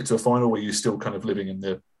always get to a final, or were you still kind of living in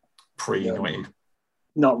the pre-90s?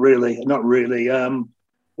 Not really.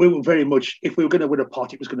 We were very much, if we were going to win a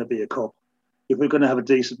pot, it was going to be a cup. If we were going to have a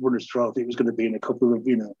decent winner's trophy, it was going to be in a couple of,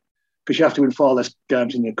 because you have to win far less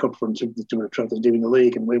games in your cup run to win a trophy than doing the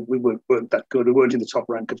league, and we weren't that good. We weren't in the top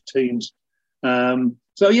rank of teams. There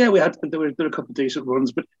were a couple of decent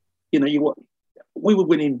runs, but we were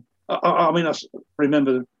winning. I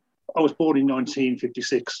remember I was born in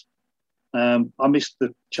 1956. I missed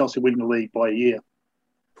the Chelsea winning the league by a year,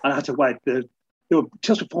 and I had to wait.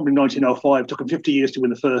 Chelsea formed in 1905. It took them 50 years to win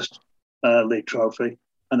the first league trophy,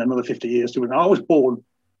 and another 50 years to win. I was born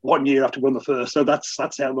 1 year after we won the first, so that's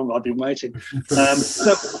how long I've been waiting.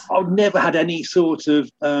 So I've never had any sort of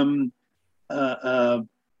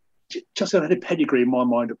Chelsea had a pedigree in my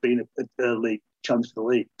mind of being a league challenge for the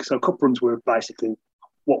league. So cup runs were basically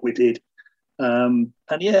what we did. I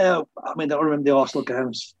remember the Arsenal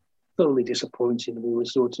games, thoroughly disappointing. We were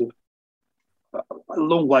sort of a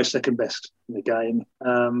long way second best in the game.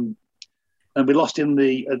 And we lost in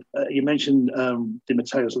the, you mentioned Di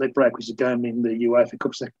Matteo's leg break, which was a game in the UEFA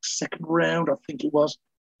Cup second round, I think it was,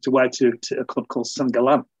 to away to a club called St.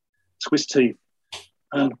 Gallen, Swiss team.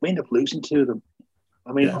 And we ended up losing to them.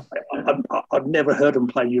 I mean, I've never heard them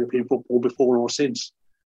play European football before or since.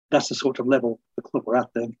 That's the sort of level the club were at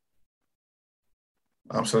then.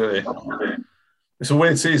 Absolutely. It's a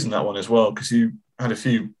weird season, that one as well, because you had a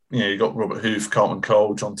few, you got Robert Hoof, Carlton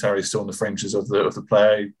Cole, John Terry still on the fringes of the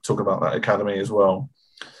play. Talk about that academy as well.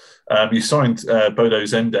 You signed Bodo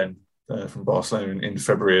Zenden from Barcelona in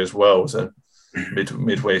February as well. It was a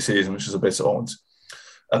midway season, which is a bit odd.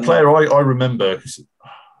 A player I remember, because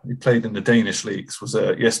he played in the Danish leagues, was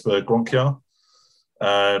Jesper Grønkjær,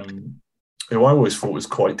 who I always thought was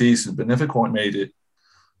quite decent, but never quite made it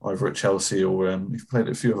either at Chelsea or he played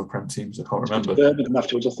at a few other Prem teams. I can't remember. Birmingham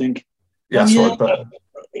afterwards, I think. Yeah, that's right. But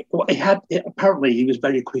apparently he was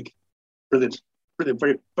very quick, brilliant,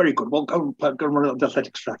 very, very good. Well, go and run on the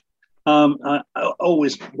athletics track.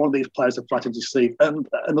 Always one of these players that flattened his sleeve, and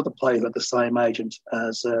another player at the same agent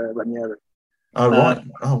as Ranieri. Oh right!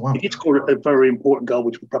 Oh wow! He did score a very important goal,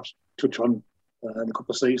 which we'll perhaps touch on in a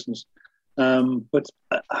couple of seasons. But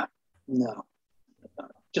no,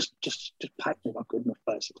 just Packney not good enough,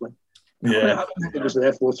 basically. Yeah, I think it was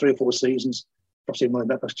there for 3 or 4 seasons, probably more than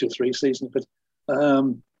that, perhaps 2 or 3 seasons. But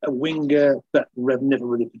a winger that never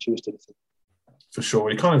really produced anything. for sure.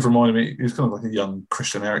 He kind of reminded me. He was kind of like a young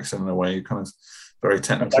Christian Eriksen in a way. Kind of very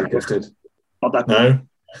technically gifted. Not that good.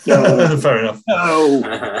 No, fair enough. No,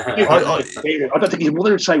 I don't think his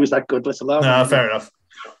mother would say he was that good. Let alone. No, fair enough.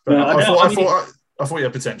 I thought he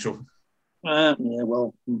had potential. Yeah,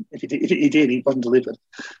 well, if he did, he wasn't delivered.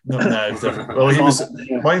 No, definitely. Well, he was.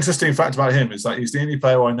 My interesting fact about him is that he's the only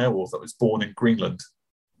player I know of that was born in Greenland.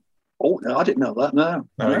 Oh no, I didn't know that. No,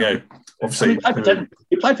 there we go. Obviously,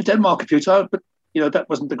 he played for Denmark a few times, but that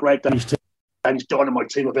wasn't the great Danish team. Danish dynamite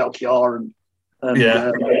team of LKR and I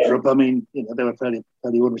mean, they were fairly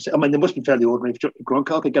ordinary. I mean, they must be fairly ordinary if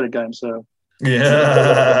Gronkowski could get a game. So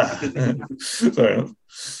yeah, fair enough.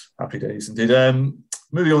 Happy days indeed.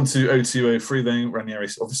 Moving on to 02-03, then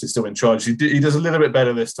Ranieri's obviously still in charge. He does a little bit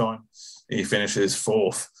better this time. He finishes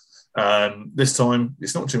 4th. This time,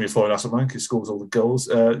 it's not Jimmy Floyd Hasselbank who scores all the goals.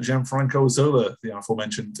 Gianfranco Zola, the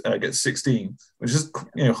aforementioned, gets 16, which is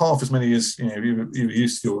half as many as you were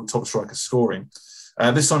used to your top striker scoring.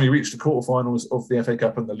 This time, he reached the quarterfinals of the FA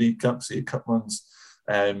Cup and the League Cup. So your cup runs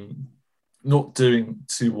not doing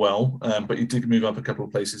too well, but you did move up a couple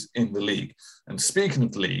of places in the league. And speaking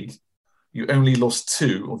of the league, you only lost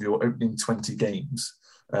 2 of your opening 20 games.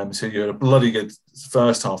 So you had a bloody good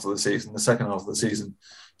first half of the season. The second half of the season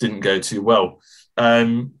didn't go too well.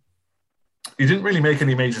 You didn't really make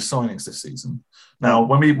any major signings this season. Now,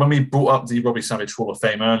 when we brought up the Robbie Savage Hall of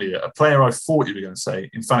Fame earlier, a player I thought you were going to say,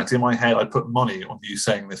 in fact, in my head, I put money on you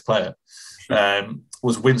saying this player,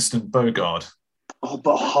 was Winston Bogarde. Oh,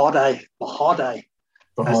 Bogarde.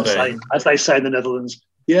 As they say in the Netherlands.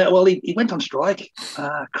 Yeah, well, he went on strike.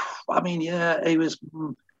 I mean, yeah, he was,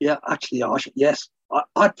 actually, yes.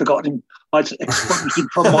 I'd forgotten him. I'd expunged him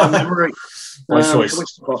from my memory. Nice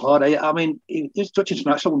choice. Bogarde. I mean, he was Dutch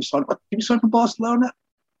international when he signed. Did he sign from Barcelona?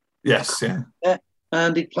 Yes, yeah. Yeah,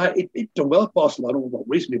 and he'd done well at Barcelona, well,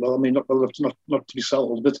 reasonably well. I mean, not to be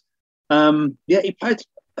sold, but he played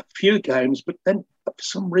a few games, but then for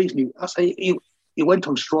some reason, he went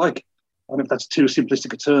on strike. I don't know if that's too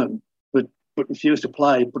simplistic a term, but refused to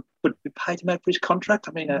play. But we paid him out for his contract.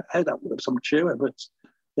 I mean, how that works, I'm sure, but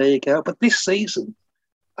there you go. But this season,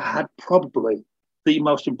 I had probably the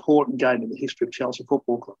most important game in the history of Chelsea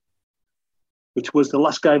Football Club, which was the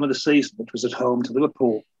last game of the season, which was at home to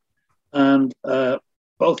Liverpool. And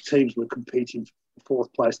both teams were competing for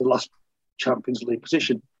 4th place, the last Champions League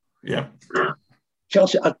position. Yeah.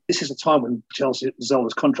 Chelsea, this is a time when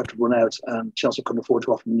Zola's contract would run out and Chelsea couldn't afford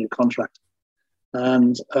to offer him a new contract.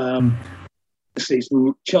 And this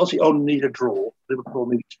season, Chelsea only needed a draw. Liverpool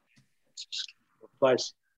needed to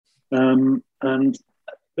place. And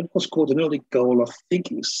Liverpool scored an early goal. I think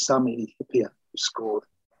it was Sami Hyypiä who scored.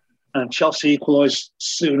 And Chelsea equalised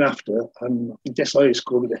soon after, and Desailly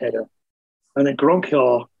scored with a header. And then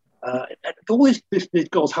Gronkowski, all these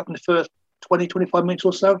goals happened the first 20, 25 minutes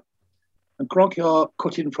or so. And Gronkowski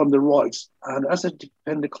cut in from the right. And as the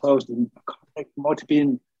defender closed him, it might have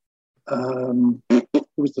been, it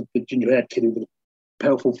was the ginger-haired kid with a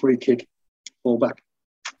powerful free kick, ball back.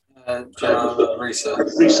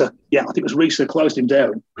 Risa. Yeah, I think it was Risa closed him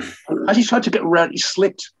down. And as he tried to get around, he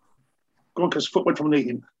slipped. Gronkowski's foot went from underneath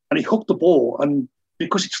him. And he hooked the ball, and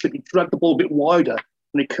because he slipped, he dragged the ball a bit wider,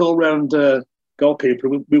 and he curled around goalkeeper.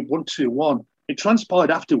 We 1-2-1. It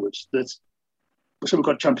transpired afterwards that so we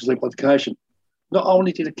got Champions League qualification. Not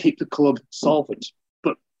only did it keep the club solvent,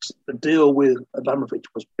 but the deal with Abramovich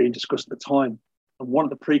was being discussed at the time. And one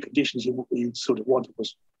of the preconditions he sort of wanted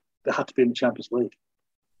was they had to be in the Champions League.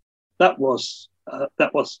 That was,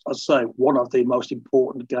 I'd say, one of the most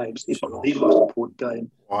important games, if not the most important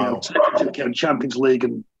game. Wow. To get Champions League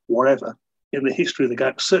and whatever in the history of the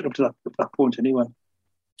game, certainly up to that point anyway.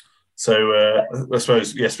 So I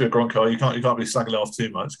suppose, yes, with Gronkowski, you can't be slagging off too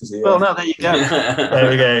much because well, no, there you go. There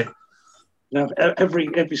we go. Now,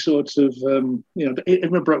 every sort of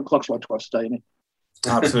even a broken clock's like twice a day, isn't it?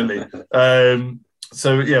 Absolutely.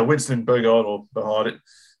 So yeah, Winston Bogarde or Bogarde.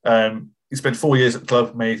 He spent 4 years at the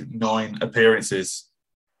club, made 9 appearances.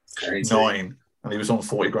 Crazy. 9, and he was on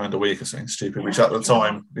 40 grand a week or something stupid, which at the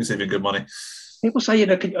time was even good money. People say,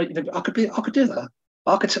 I could do that.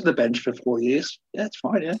 I could sit on the bench for 4 years. Yeah, it's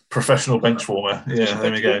fine. Yeah, professional bench warmer. Yeah,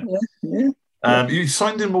 there we go. Yeah. You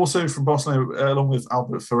signed him also from Barcelona along with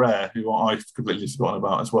Albert Ferrer, who I've completely forgotten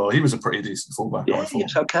about as well. He was a pretty decent fullback. Yeah,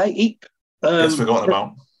 it's okay. It's forgotten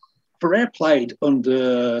about. Ferrer played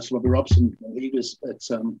under Bobby Robson. He was at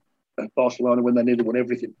Barcelona when they nearly won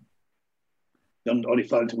everything. only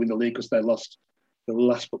failing to win the league because they lost the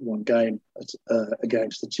last but one game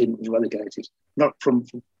against the team that was relegated. Not from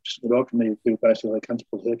just about from me, who were basically like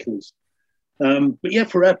Canterbury Hercules. But yeah,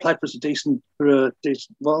 Ferrer played for us a decent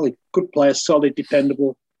volley. Good player, solid,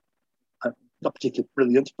 dependable. Not particularly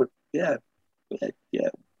brilliant, but yeah,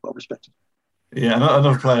 well respected. Yeah,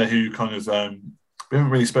 another player who kind of we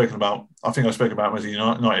haven't really spoken about. I think I spoke about him as a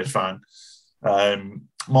United fan.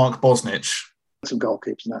 Mark Bosnich. Some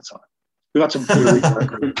goalkeepers in that time. We've had some really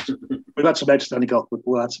we've had some outstanding goalkeepers.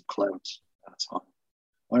 We've had some clowns at that time.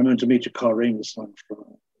 I remember Dmitry Karin was signed from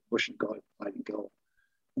a Russian guy playing in goal.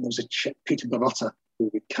 And there was a Czech, Peter Barota, who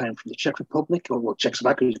came from the Czech Republic, or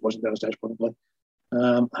Czechoslovakia, it wasn't those days probably.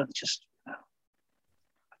 And I just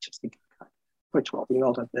think, quite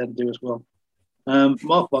 12-year-old out there to do as well.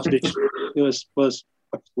 Mark Bosnich was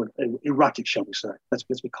erratic, shall we say. Let's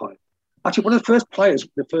be kind. Actually, one of the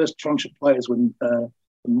first tranche of players when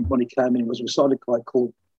he came in was a solid guy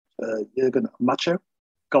called Jürgen Macho,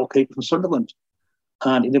 goalkeeper from Sunderland.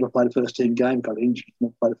 And he never played a first team game, got injured,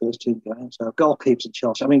 never played a first team game. So goalkeepers in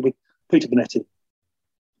Chelsea. I mean, Peter Bonetti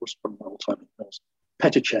was from the old time.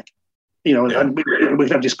 Petr Cech, and we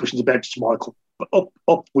could have discussions about Schmeichel, but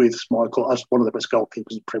up with Schmeichel as one of the best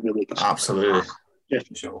goalkeepers in the Premier League. Absolutely. Yeah,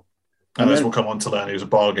 for sure. And as we'll come on to learn, he was a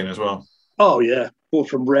bargain as well. Oh, yeah. Bought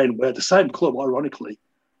from Rennes, where the same club, ironically,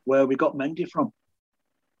 where we got Mendy from.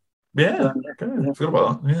 Yeah, okay. I forgot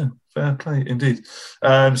about that. Yeah, fair play indeed.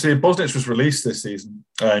 Bosnich was released this season.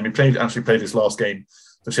 He played his last game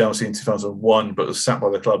for Chelsea in 2001, but was sacked by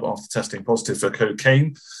the club after testing positive for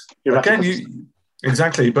cocaine.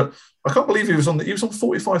 Exactly, but I can't believe he was on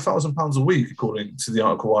 £45,000 a week, according to the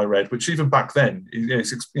article I read. Which even back then,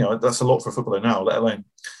 that's a lot for a footballer now, let alone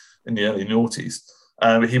in the early noughties.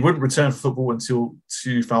 He wouldn't return for football until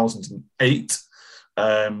 2008.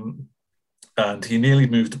 And he nearly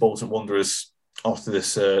moved to Bolton Wanderers after he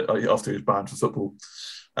was banned from football.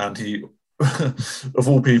 And he, of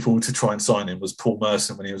all people to try and sign him, was Paul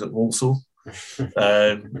Merson when he was at Walsall,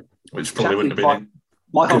 which probably wouldn't have been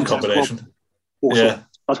a good combination. Yeah,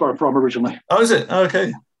 that's where I'm from originally. Oh, is it? Oh,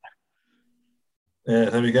 okay. Yeah,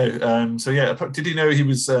 there we go. Did you know he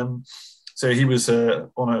was? He was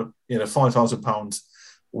on a £5,000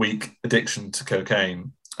 week addiction to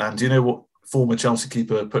cocaine. And do you know what former Chelsea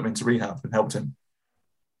keeper put him into rehab and helped him?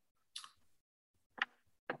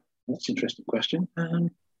 That's an interesting question. I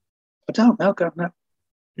don't know.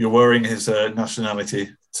 You're wearing his nationality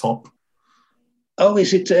top. Oh,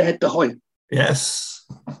 is it Ed de Hoy? Yes.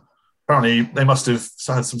 Apparently, they must have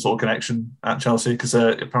had some sort of connection at Chelsea because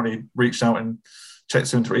apparently reached out and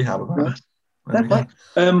checked him into rehab. Right.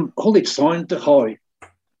 Hull signed de Hoy,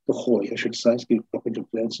 I should say. Excuse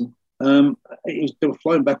me, they were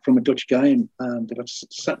flying back from a Dutch game and they got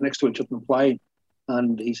sat next to each other and playing,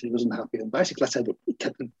 and he said he wasn't happy. And basically, let's say that he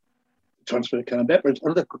kept the transfer came back. But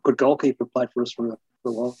another good goalkeeper played for us for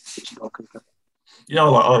a while. Yeah,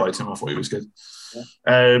 I liked him. I thought he was good.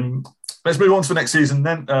 Yeah. Let's move on to the next season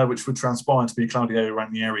then, which would transpire to be Claudio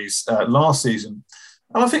Ranieri's last season.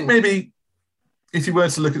 And I think maybe if you were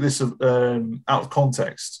to look at this out of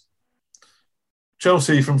context,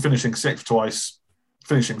 Chelsea from finishing sixth twice,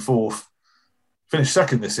 finishing fourth, finished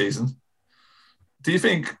second this season. Do you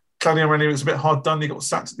think Claudio Ranieri was a bit hard done? He got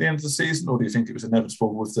sacked at the end of the season, or do you think it was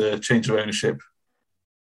inevitable with the change of ownership?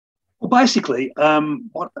 Well, basically, I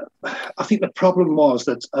think the problem was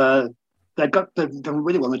that they've done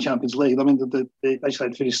really well in the Champions League. I mean, they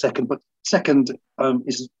actually finished second, but second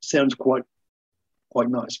sounds quite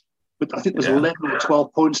nice. But I think there's 11 or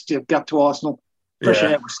 12 points to gap to Arsenal. Fresh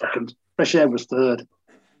Air was second. Fresh Air was third.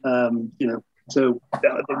 So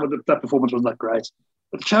that performance wasn't that great.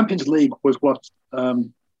 But the Champions League was what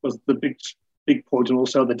was the big point, and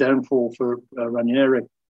also the downfall for Ranieri.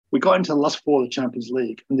 We got into the last four of the Champions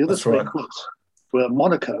League, and the other three clubs were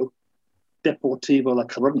Monaco, Deportivo La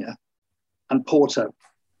Coruña, and Porto.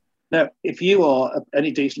 Now, if you are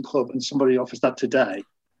any decent club and somebody offers that today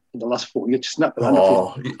in the last four, you just snap the hand.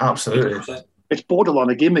 Oh, absolutely. It's borderline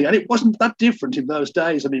a gimme, and it wasn't that different in those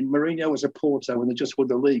days. I mean, Mourinho was at Porto when they just won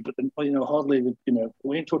the league, but then, hardly,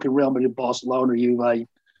 we ain't talking Real Madrid, Barcelona, Juve,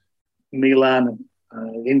 Milan,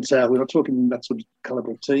 and Inter. We're not talking that sort of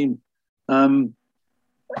caliber of team. And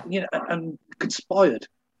conspired.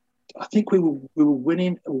 I think we were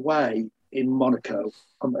winning away in Monaco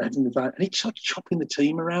and he started chopping the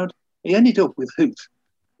team around. He ended up with Hoot,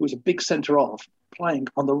 who was a big centre half, playing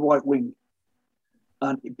on the right wing.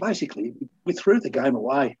 And basically, we threw the game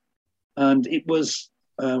away. And it was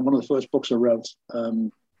one of the first books I wrote.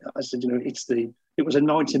 I said, it was a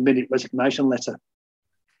 90-minute resignation letter.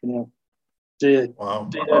 Dear, Wow.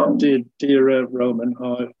 dear Roman,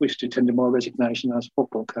 I wish to tender my resignation as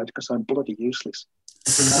football coach because I'm bloody useless.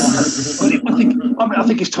 I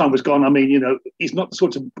think his time was gone. I mean, he's not the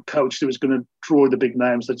sort of coach that was going to draw the big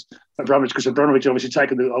names. That's Abramovich, because Abramovich obviously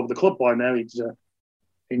taken over the club by now. He's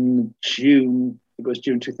in June. It was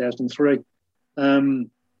June 2003.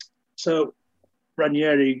 So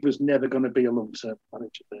Ranieri was never going to be a long-term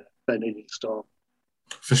manager there. They needed to start.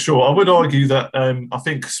 For sure. I would argue that I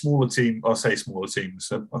think smaller teams, I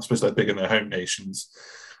suppose they're big in their home nations,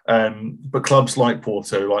 but clubs like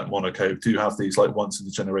Porto, like Monaco, do have these like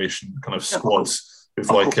once-in-a-generation kind of squads with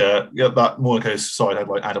that Monaco side had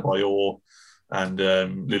like Adebayor and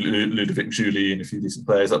Ludovic Giuli and a few decent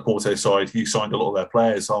players. That Porto side, he signed a lot of their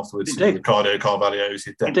players afterwards. Ricardo Carvalho's,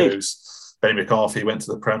 Deco's, Benny McCarthy went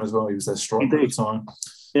to the Prem as well. He was their striker at the time.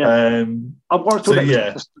 Yeah, I want to talk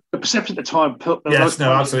about the perception at the time.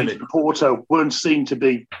 Absolutely. Porto weren't seen to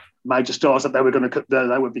be major stars that they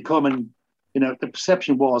would become, and the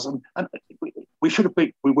perception was, and we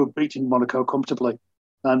were beating Monaco comfortably,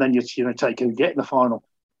 and then you take and get in the final.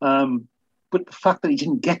 But the fact that he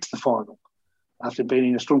didn't get to the final after being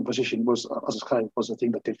in a strong position was, as I say, was the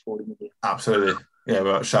thing that did fall in the end. Absolutely. Yeah,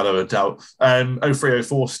 without a shadow of a doubt.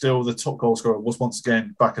 03-04, still the top goal scorer was once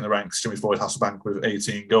again back in the ranks, Jimmy Floyd Hasselbank with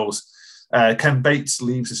 18 goals. Ken Bates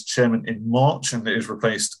leaves as chairman in March and is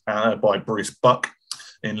replaced by Bruce Buck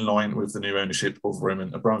in line with the new ownership of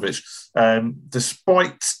Roman Abramovich.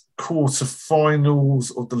 Despite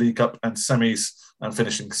quarter-finals of the League Cup and semis and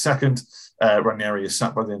finishing second, Ranieri is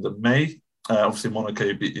sacked by the end of May. Obviously,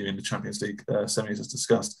 Monaco beat you in the Champions League semis, as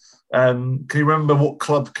discussed. Can you remember what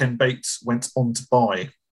club Ken Bates went on to buy?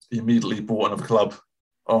 He immediately bought another club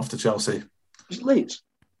after Chelsea. It was Leeds.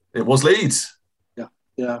 It was Leeds.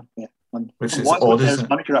 Yeah. Which is odd, isn't it?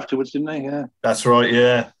 Manager afterwards, didn't he? Yeah. That's right.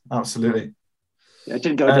 Yeah, absolutely. Yeah, it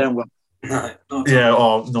didn't go down well. No.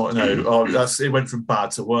 Yeah. It went from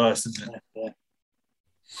bad to worse, didn't it? Yeah.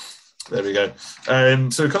 There we go.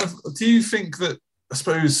 So, kind of, do you think that? I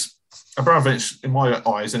suppose Abramovich, in my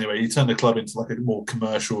eyes anyway, he turned the club into like a more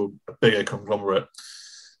commercial, bigger conglomerate.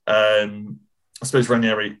 I suppose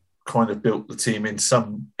Ranieri kind of built the team in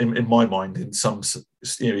my mind,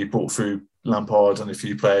 he brought through Lampard and a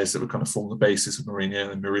few players that would kind of form the basis of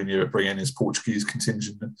Mourinho, and Mourinho would bring in his Portuguese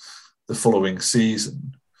contingent the following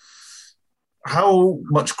season. How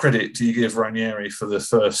much credit do you give Ranieri for the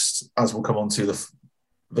first, as we'll come on to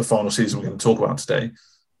the final season we're going to talk about today,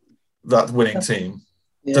 that winning team?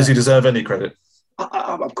 Yeah. Does he deserve any credit?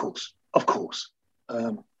 Of course. Of course,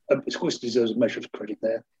 he deserves a measure of credit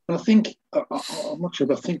there. And I think, I'm not sure,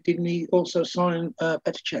 but I think, didn't he also sign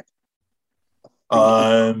Petr Cech?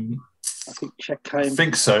 I think Cech came. I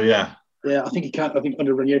think so, yeah. Yeah, I think he can't. I think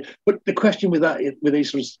under Ranieri. But the question with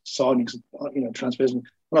these sort of signings, transfers, and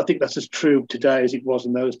I think that's as true today as it was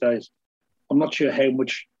in those days. I'm not sure how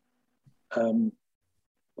much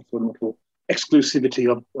exclusivity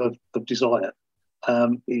of desire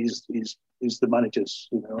is the managers.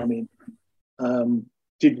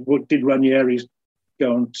 Did Ranieri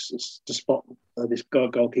go on to spot this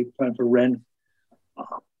goalkeeper playing for Rennes?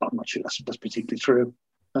 I'm not sure that's particularly true.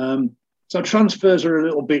 So transfers are a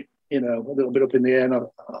little bit up in the air, and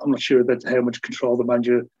I'm not sure about how much control the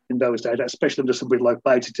manager in those days, especially under somebody like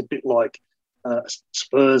Bates. It's a bit like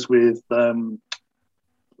Spurs with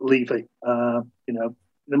Levy.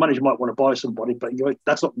 The manager might want to buy somebody, but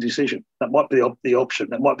that's not the decision. That might be the option.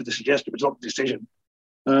 That might be the suggestion, but it's not the decision.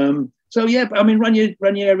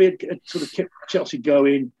 Ranieri had sort of kept Chelsea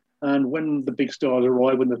going. And when the big stars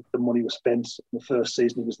arrived, when the money was spent in the first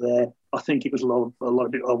season he was there, I think it was a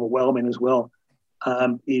lot bit overwhelming as well.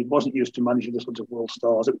 He wasn't used to managing the sorts of world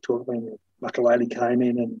stars that we talked about. Makelele came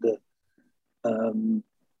in, and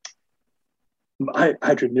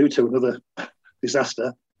Adrian Nuto, another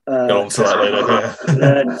disaster. Go on to that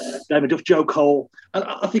later. David Duff, Joe Cole, and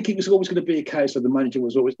I think it was always going to be a case that the manager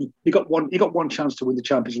was always you got one chance to win the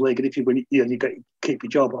Champions League, and if you win, you keep your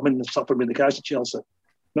job. I mean, that's not been the case at Chelsea,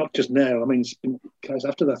 not just now. I mean, it's been the case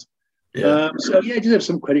after that. Yeah. He deserves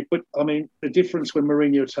some credit, but I mean, the difference when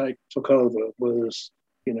Mourinho took over was,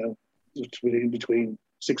 between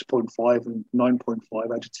 6.5 and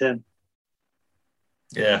 9.5 out of 10.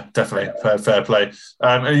 Yeah, definitely. Fair play.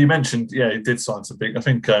 And you mentioned, he did sign some big, I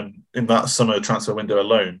think in that summer transfer window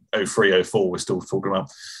alone, 03-04, we're still talking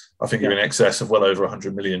about, I think in excess of well over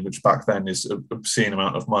 100 million, which back then is an obscene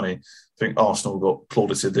amount of money. I think Arsenal got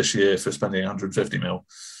plaudited this year for spending 150 mil.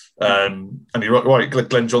 And you're right,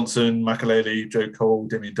 Glenn Johnson, Makelele, Joe Cole,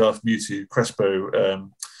 Damien Duff, Mutu,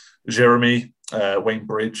 Crespo, Jeremy, Wayne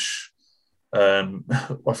Bridge,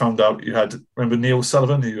 I found out you had, remember Neil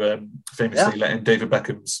Sullivan, who famously let in David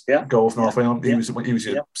Beckham's goal from halfway on. He was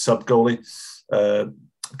your sub goalie.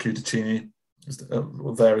 Cudicini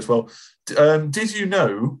was there as well. Did you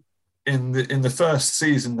know in the first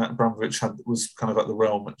season that Abramovich was kind of at the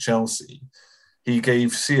realm at Chelsea, he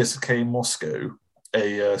gave CSKA Moscow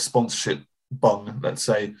a sponsorship bung, let's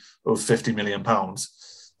say, of £50 million,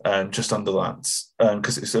 just under that,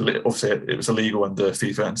 because obviously it was illegal under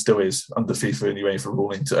FIFA and still is under FIFA and UEFA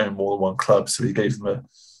ruling to own more than one club. So he gave them a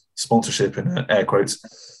sponsorship in air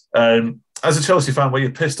quotes. As a Chelsea fan, were you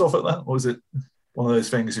pissed off at that, or was it one of those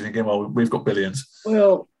things you're thinking, well, we've got billions?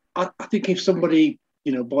 Well, I think if somebody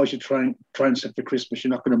buys your train set for Christmas, you're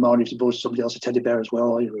not going to mind if you buy somebody else a teddy bear as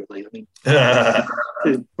well, are you? Really? I mean,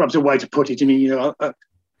 perhaps a way to put it. I mean, I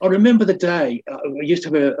remember the day I used to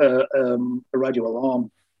have a radio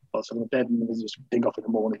alarm outside my bed, and it was just ping off in the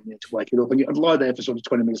morning to wake it up, and I'd lie there for sort of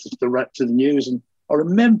 20 minutes to the news. And I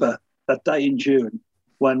remember that day in June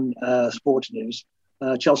when Sports News,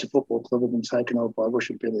 Chelsea Football Club had been taken over by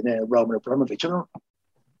Russian billionaire Roman Abramovich. And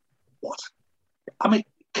what? I mean,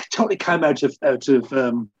 it totally came out of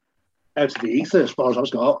the ether as far as I was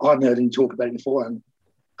going. I hadn't heard him talk about it before,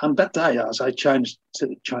 and that day, as I changed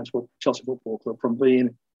to Chelsea Football Club from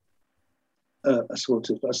being a sort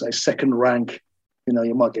of, I say, second rank.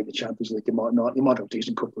 You might get the Champions League, you might not. You might have a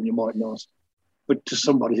decent couple, and you might not. But to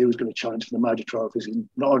somebody who was going to challenge for the major trophies in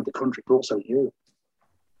not only the country but also Europe.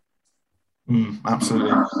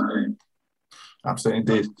 Absolutely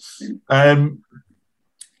indeed.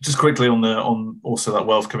 Just quickly on also that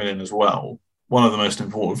wealth coming in as well. One of the most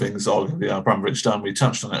important things arguably Abramovich done, we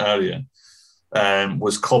touched on it earlier,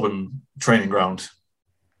 was Cobham training ground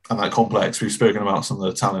and that complex. We've spoken about some of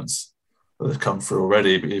the talents that have come through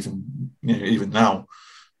already, but even now,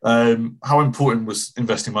 how important was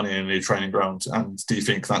investing money in a new training ground? And do you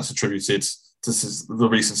think that's attributed to the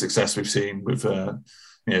recent success we've seen with the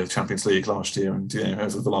Champions League last year and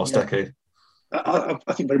over the last decade? I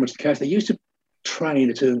think very much the case. They used to train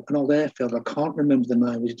at an old airfield. I can't remember the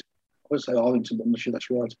name. I would say Arlington, but I'm not sure that's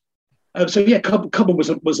right. Cobham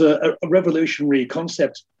was a revolutionary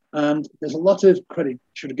concept, and there's a lot of credit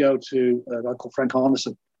should go to a guy called Frank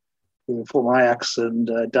Arneson, who former Ajax and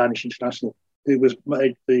Danish international, who was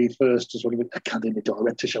made the first sort of academy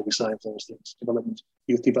director, shall we say, of those things,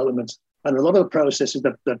 youth development, and a lot of the processes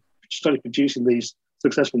that started producing these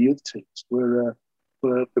successful youth teams were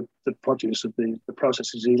the produce of the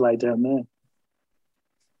processes he laid down there.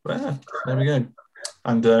 Well, there we go.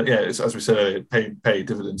 And it's, as we said earlier, pay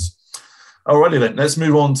dividends. Alrighty then, let's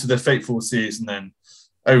move on to the fateful season then,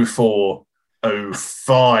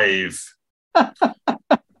 04-05.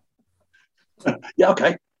 Yeah,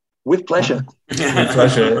 okay. With pleasure. With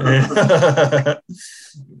pleasure.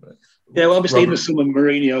 Yeah, well, obviously in the summer,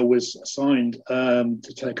 Mourinho was assigned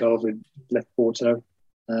to take over and left Porto.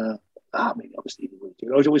 I mean, obviously,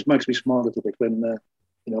 it always makes me smile a little bit when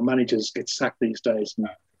managers get sacked these days and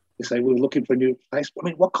they say we're looking for a new place. I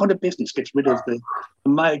mean, what kind of business gets rid of the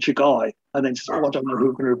major guy and then says, "Oh, I don't know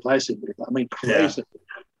who's going to replace him"? I mean, crazy. Yeah.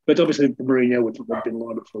 But obviously, Mourinho would have been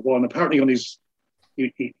lined up for a while. And apparently, on his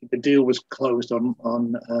the deal was closed on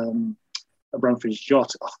Abramovich's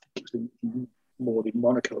yacht. I think it was in more in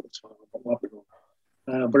Monaco at the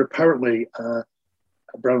time. But apparently,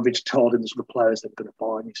 Abramovich told him the sort of players they were going to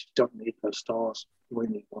buy, and he said, "You don't need those stars. You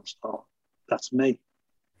only need one star. That's me."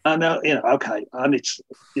 And okay, and it's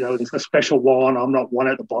it's a special one. I'm not one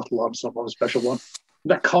out the bottle. I'm a special one.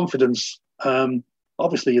 And that confidence,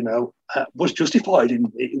 obviously, was justified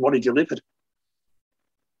in what he delivered.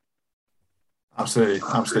 Absolutely.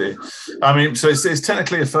 I mean, so it's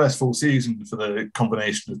technically a first full season for the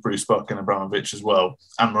combination of Bruce Buck and Abramovich as well,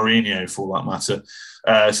 and Mourinho for that matter.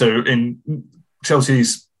 So in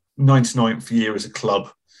Chelsea's 99th year as a club,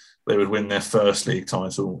 they would win their first league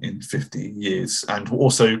title in 50 years. And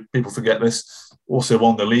also, people forget this, also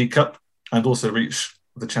won the League Cup and also reached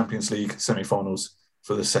the Champions League semi-finals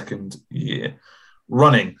for the second year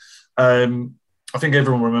running. I think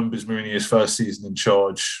everyone remembers Mourinho's first season in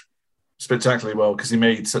charge spectacularly well because he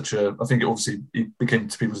made he became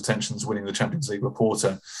to people's attentions winning the Champions League with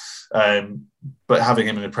Porto. But having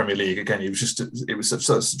him in the Premier League, again, it was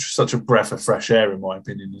such a breath of fresh air, in my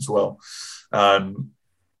opinion, as well.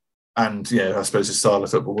 And yeah, I suppose his style of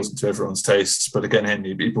football wasn't to everyone's tastes, but again,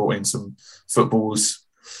 he brought in some footballers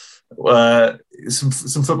that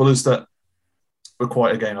were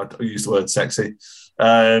quite, again, I use the word sexy.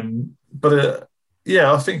 I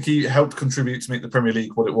think he helped contribute to make the Premier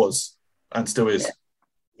League what it was and still is.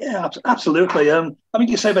 Yeah, absolutely. I mean,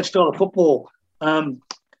 you say about style of football.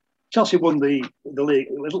 Chelsea won the league.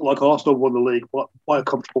 It looked like Arsenal won the league by a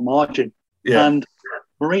comfortable margin. Yeah. And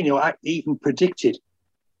Mourinho even predicted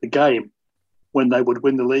the game when they would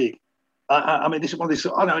win the league. I mean, this is one of these.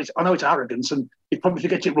 I know it's arrogance, and he probably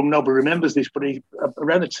forgets it wrong. Nobody remembers this, but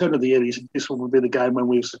around the turn of the year, he said this will be the game when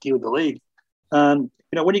we secured the league. And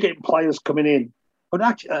when you get players coming in, but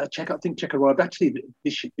actually, I think Czech arrived actually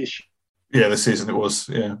this. Yeah, this season it was.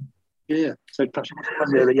 Yeah. Yeah. So perhaps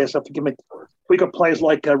yes, I think we got players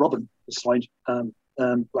like Robin signed,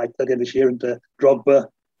 like again this year, and Drogba.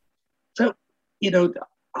 So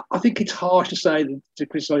I think it's harsh to say to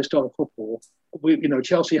criticise style of football.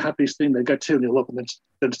 Chelsea had this thing, they go 2-0 up and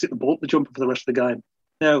then stick the jumper for the rest of the game.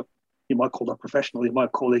 Now, you might call that professional, you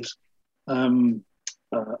might call it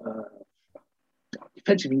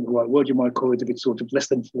defensive isn't the right word, you might call it a bit sort of less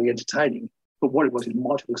than fully entertaining, but what it was, it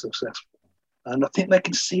might have been successful. And I think they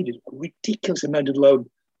conceded a ridiculous amount of low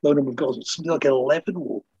number of goals. It's something like 11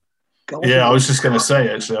 goals. Yeah, I was just going to say,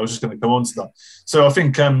 actually, I was just going to come on to that. So I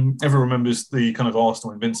think everyone remembers the kind of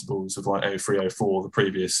Arsenal Invincibles of like 03-04, the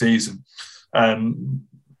previous season.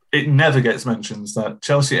 It never gets mentioned that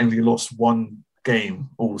Chelsea only lost one game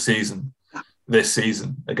all season this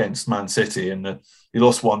season against Man City, and he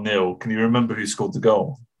lost 1-0. Can you remember who scored the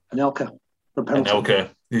goal? Anelka. Anelka,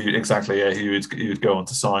 exactly. Yeah, he would go on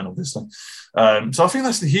to sign, obviously. So I think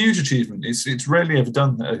that's the huge achievement. It's rarely ever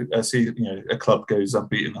done that a club goes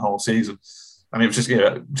unbeaten the whole season. I mean, it was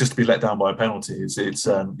just to be let down by a penalty. It's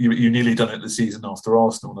you nearly done it the season after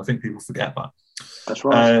Arsenal, and I think people forget that. That's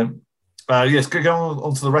right. Yes, going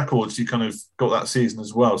on to the records, you kind of got that season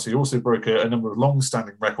as well. So you also broke a number of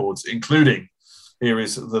long-standing records, including, here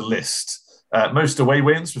is the list. Most away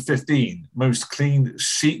wins with 15. Most clean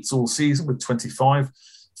sheets all season with 25.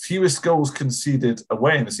 Fewest goals conceded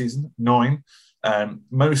away in a season, 9.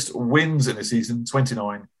 Most wins in a season,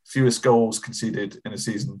 29. Fewest goals conceded in a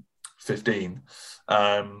season, 15.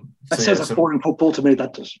 That sounds like boring football to me,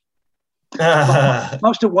 that does.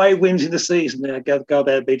 Most away wins in the season. Go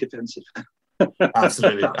there and be defensive.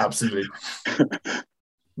 Absolutely.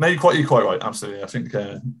 No, you're quite right. Absolutely, I think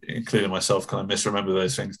including myself, kind of misremember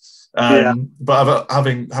those things. But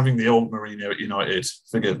having the old Mourinho at United,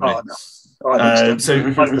 forgive me. Oh, no. I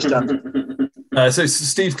understand. So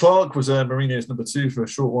Steve Clarke was Mourinho's number 2 for a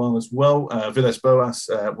short while as well. Villas-Boas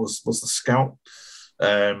was the scout.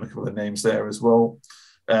 A couple of names there as well.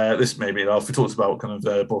 This may be enough. We talked about kind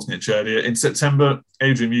of Bosnich earlier. In September,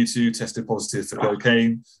 Adrian Mutu tested positive for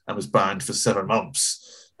cocaine and was banned for 7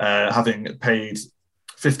 months. Having paid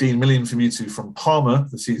 15 million for Mutu from Parma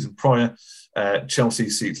the season prior, Chelsea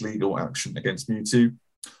seeks legal action against Mutu.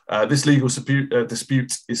 This legal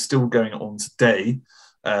dispute is still going on today,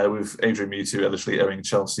 with Adrian Mutu allegedly owing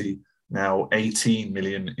Chelsea now 18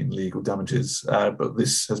 million in legal damages. But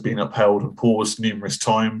this has been upheld and paused numerous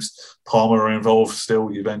times. Parma are involved still,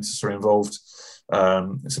 Juventus are involved.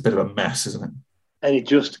 It's a bit of a mess, isn't it? And it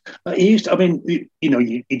just, you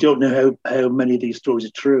don't know how many of these stories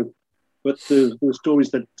are true, but the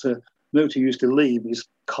stories that Mutu used to leave his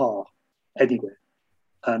car anywhere.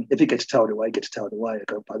 And if it gets towed away, I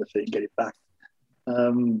go buy the fee and get it back.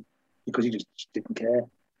 Because he just didn't care.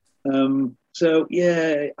 So,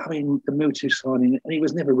 yeah, I mean, the Mutu signing, and he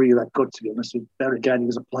was never really that good, to be honest. There again, he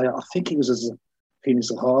was a player. I think he was as a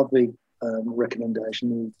Penis Harvey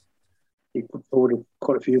recommendation. He put forward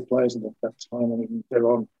quite a few players at that time. I mean,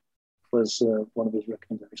 Veron was one of his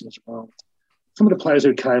recommendations as well. Some of the players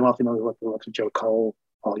who came off, like Joe Cole,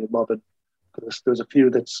 Arjen Robben, there was a few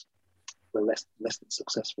that were less than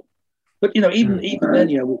successful. But, even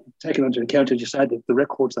then, taking into account, as you said, the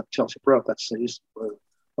records that Chelsea broke that season were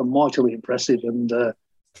mightily impressive. And the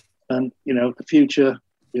future,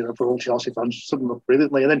 for all Chelsea fans, something looked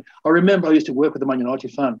brilliantly. And then I remember I used to work with a Man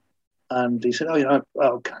United fan, and he said,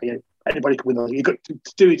 anybody can win the league. You've got to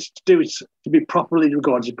do it to be properly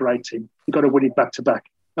regarded as a great team. You've got to win it back to back.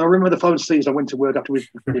 And I remember the phone season I went to work after we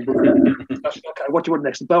okay, what do you want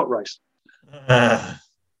next? The belt race.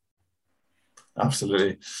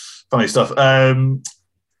 Absolutely. Funny stuff.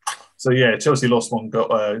 Chelsea lost one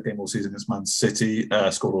game all season against Man City,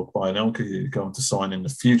 scored by Anelka, who's going to sign in the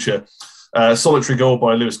future. Solitary goal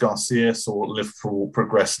by Luis Garcia saw Liverpool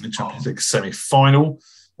progress in the Champions League semi-final,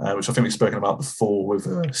 which I think we've spoken about before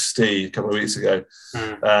with Steve a couple of weeks ago.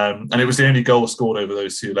 And it was the only goal scored over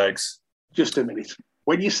those 2 legs. Just a minute.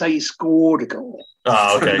 When you say he scored a goal,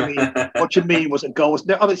 okay. What you mean was a goal.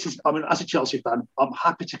 As a Chelsea fan, I'm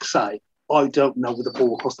happy to say I don't know where the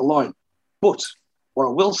ball crossed the line. But what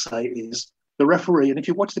I will say is the referee, and if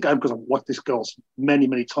you watch the game, because I've watched this goal many,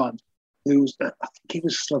 many times, I think he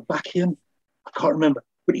was Slovakian, I can't remember,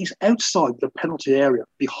 but he's outside the penalty area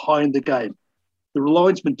behind the game. The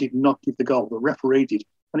linesman did not give the goal, the referee did.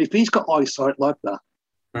 And if he's got eyesight like that,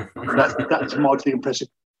 That's mightily impressive.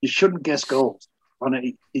 You shouldn't guess goals,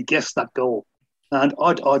 and he guessed that goal. And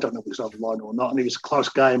I don't know if it was over the line or not, and it was a close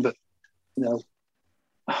game, but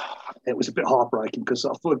it was a bit heartbreaking because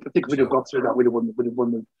I think if we'd have got through that, we'd have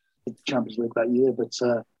won the Champions League that year. But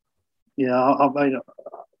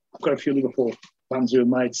I've got a few Liverpool fans who are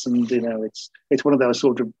mates, and it's one of those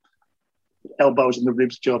sort of elbows in the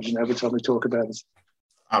ribs jobs. every time we talk about it.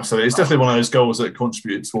 Absolutely, it's definitely one of those goals that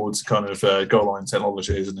contributed towards kind of goal line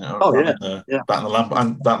technology, isn't it? Oh yeah, That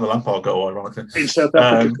and the Lampard goal, ironically. In South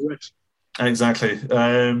Africa, correct. Exactly.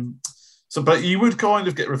 But you would kind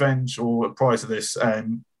of get revenge, or prior to this,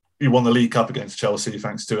 you won the League Cup against Chelsea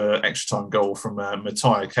thanks to an extra time goal from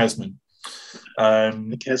Mattia Kezman.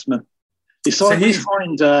 Kezman. We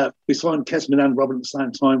signed Kezman and Robin at the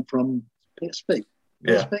same time from PSV.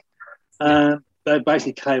 Yeah. They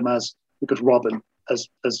basically came because Robin as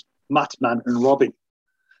Matman and Robin.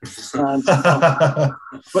 And,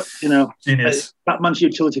 but genius. Batman's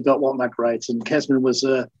utility belt wasn't that great, and Kezman was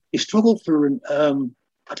he struggled for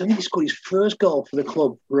I don't think he scored his first goal for the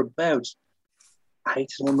club for about 8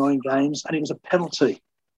 or 9 games, and it was a penalty.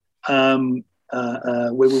 We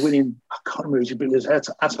were winning. I can't remember. It was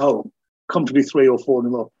at home, comfortably 3 or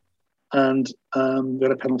 4-0 up, and we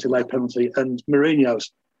had a late penalty, and Mourinho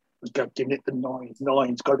was giving it the 9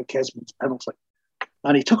 to go to Kezman's penalty.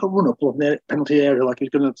 And he took a run up on the penalty area like he was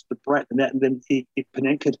going to break the net, and then he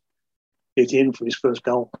Panenka it in for his first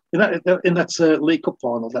goal. In that League Cup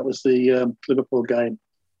final, that was the Liverpool game.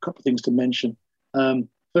 A couple of things to mention.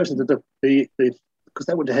 Firstly, because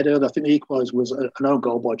they went ahead early, I think the equaliser was an own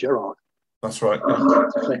goal by Gerrard. That's right.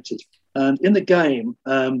 Deflected. And in the game,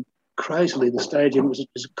 crazily, the stadium was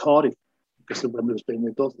Cardiff, because when it was being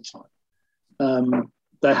rebuilt at the time.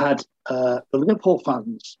 They had the Liverpool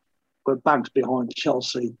fans were banked behind the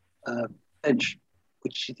Chelsea bench,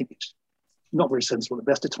 which I think is not very sensible at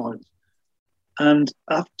the best of times. And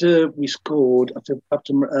after we scored, after I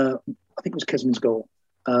think it was Kezman's goal,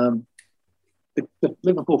 the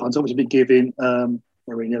Liverpool fans obviously been giving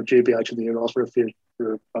Mourinho GBH of the year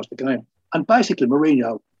for most of the game. And basically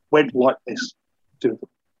Mourinho went like this to them.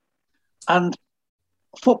 And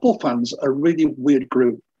football fans are a really weird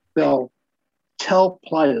group. They'll tell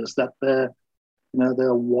players that their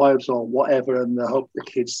wives or whatever, and they hope the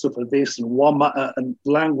kids suffer this and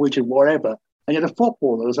language and whatever. And yet a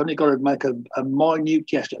footballer has only got to make a minute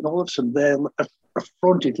gesture, and all of a sudden they're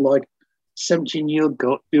affronted like 17-year-old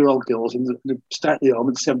girls in the state of the art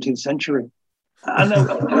of the 17th century. And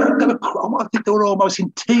I think they were almost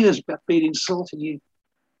in tears about being insulted.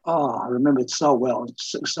 I remember it so well.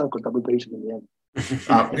 It's so good that we beat them in the end.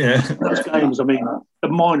 Those games, a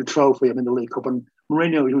minor trophy, in the League Cup, and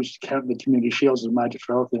Mourinho used to count the Community Shields as a major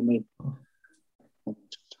trophy.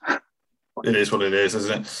 It is what it is,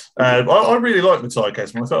 isn't it? I really like Mattia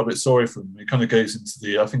Kezman. I felt a bit sorry for him. He kind of goes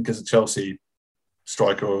into I think as a Chelsea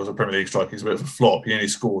striker or as a Premier League striker, he's a bit of a flop. He only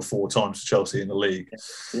scored 4 times for Chelsea in the league.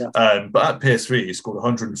 Yeah. But at PSV, he scored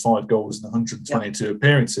 105 goals in 122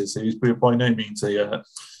 appearances. So he's by no means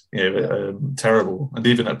terrible. And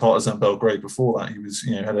even at Partizan Belgrade before that, he was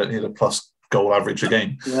had a plus goal average a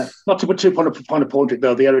game. Yeah, not to put too fine a point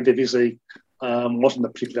though. The Eredivisie wasn't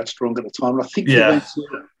particularly that strong at the time. And I think he went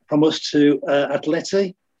from us to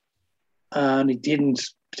Atleti, and he didn't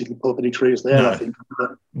particularly pull up any trees there. No. I think.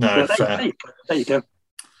 But there you go.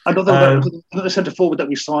 Another centre forward that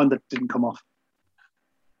we signed that didn't come off.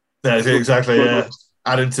 Yeah, exactly.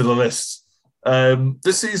 Adding to the list.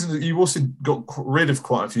 This season, you also got rid of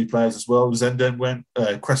quite a few players as well. Zenden went,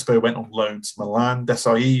 Crespo went on loan to Milan,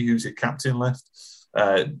 Desailly, who's your captain, left.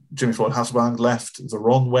 Jimmy Floyd Hasselbank left,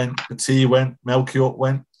 Veron went, Petit went, Melchior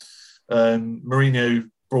went. Mourinho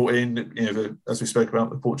brought in, as we spoke about,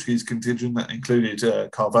 the Portuguese contingent that included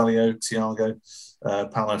Carvalho, Thiago,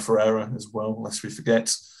 Paulo Ferreira as well, lest we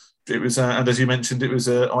forget. It was, and as you mentioned, it was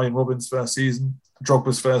Ian Robbins' first season,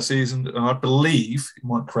 Drogba's first season, and I believe, you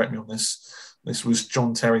might correct me on this, this was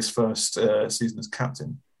John Terry's first season as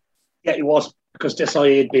captain. Yeah, it was, because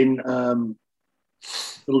Desailly had been the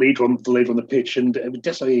leader on the pitch, and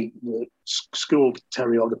Desailly schooled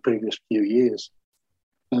Terry over the previous few years.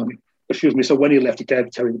 So when he left, he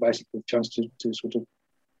gave Terry basically the chance to sort of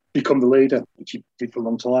become the leader, which he did for a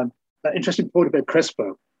long time. Interesting point about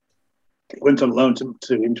Crespo. He went on loan to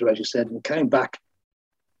Inter, as you said, and came back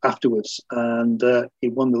afterwards, and he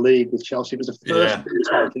won the league with Chelsea. It was the first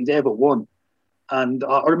title he'd ever won. And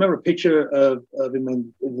I remember a picture of him,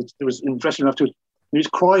 and there was in the dressing room afterwards. He was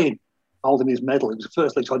crying, holding his medal. It was the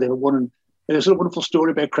first league title he'd ever won. And there's a wonderful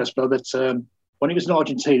story about Crespo that when he was in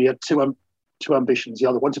Argentina, he had two ambitions. He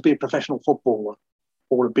either wanted to be a professional footballer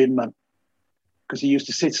or a bin man, because he used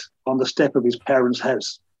to sit on the step of his parents'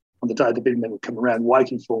 house on the day the bin men would come around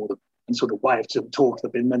waiting for them and sort of wave to talk to the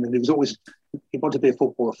bin men. And he wanted to be a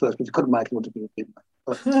footballer first, but he couldn't make it, he wanted to be a bin man.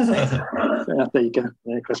 But, there you go,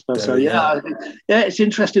 Chris. So it's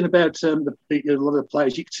interesting about a lot of the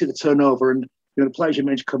players. You can see the turnover, and the players you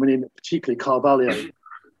mentioned coming in, particularly Carvalho.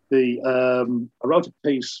 I wrote a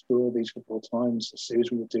piece for These Football Times, a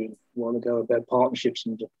series we were doing a while ago about partnerships,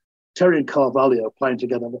 and Terry and Carvalho playing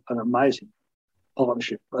together an amazing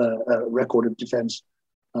partnership record of defence.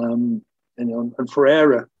 And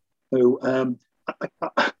Ferreira, who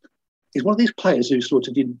is one of these players who sort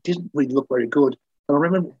of didn't really look very good. And I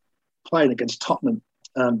remember playing against Tottenham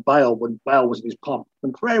and Bale when Bale was in his pomp,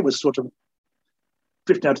 and Ferreira was sort of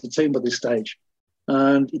drifting out of the team by this stage.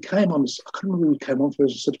 And he came on, I can't remember who he came on for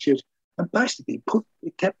as a substitute, and basically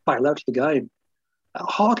he kept Bale out of the game.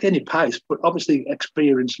 Hardly any pace, but obviously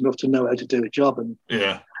experienced enough to know how to do a job. And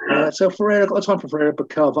so Ferreira, got time for Ferreira, but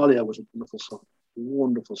Carvalho was a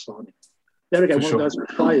wonderful signing. There again, one of those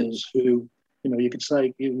players who, you could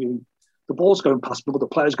say, the ball's going past me, but the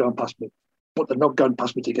player's going past me, but they're not going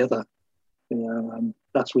past me together. And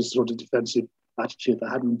that was the sort of defensive attitude they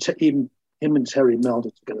had. Even him and Terry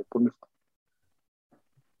melded together wonderfully.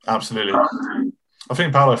 Absolutely. I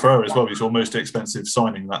think Paulo Ferreira as well was your most expensive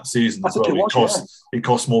signing that season as well. It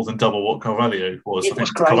cost more than double what Carvalho was. I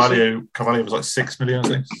think Carvalho was like 6 million, I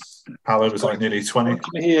think. Paulo was like nearly 20.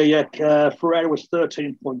 Ferreira was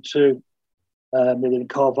 13.2 million.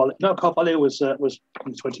 Carvalho was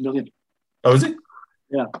 20 million. Oh, is he?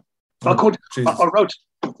 Yeah. I wrote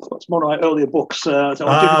one of my earlier books. Fair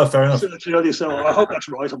enough. Earlier, so I hope that's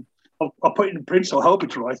right. I'll put it in print, so I hope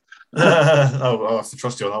it's right. I'll have to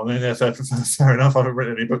trust you on that one. Yeah, fair enough. I haven't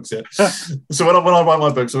written any books yet. So when I write my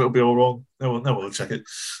books, it'll be all wrong. No one will check it.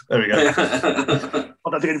 There we go. I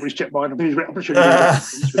don't think anybody's checked mine. I'm sure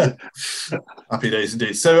Happy days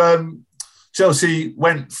indeed. So Chelsea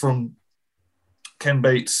went from Ken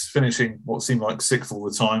Bates finishing what seemed like sixth all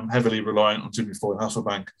the time, heavily reliant on Jimmy Floyd and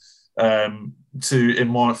Hasselbank,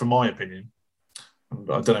 to, from my opinion, and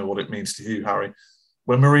I don't know what it means to you, Harry,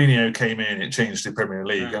 when Mourinho came in, it changed the Premier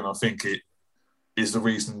League, and I think it is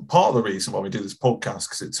part of the reason why we do this podcast,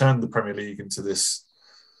 because it turned the Premier League into this,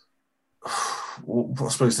 I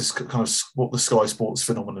suppose, this kind of what the Sky Sports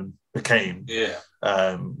phenomenon became.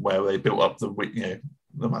 Where they built up the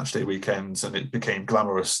match day weekends, and it became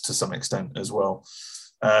glamorous to some extent as well.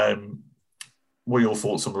 What are your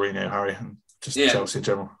thoughts on Mourinho, Harry, and just Chelsea in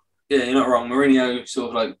general? Yeah, you're not wrong. Mourinho sort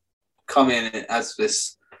of like come in as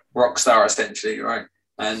this rock star essentially, right?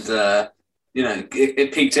 And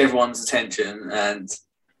it piqued everyone's attention, and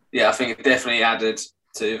I think it definitely added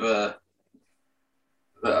to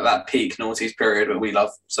that peak noughties period that we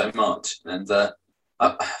love so much. And for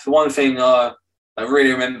one thing I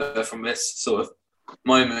really remember from this sort of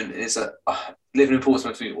moment is that living in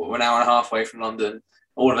Portsmouth, we're an hour and a half away from London.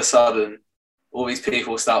 All of a sudden, all these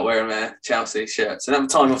people start wearing their Chelsea shirts, and at the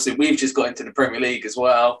time, obviously, we've just got into the Premier League as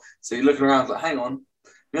well. So you're looking around like, hang on.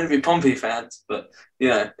 You're going to be Pompey fans, but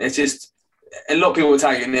it's just a lot of people will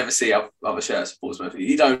tell you never see other shirts of Portsmouth.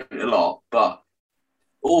 You don't a lot, but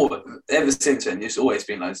ever since then, there's always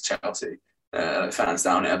been loads of Chelsea fans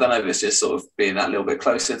down here. I don't know if it's just sort of being that little bit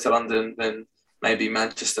closer to London than maybe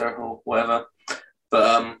Manchester or whatever,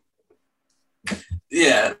 but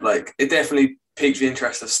it definitely piqued the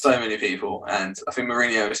interest of so many people, and I think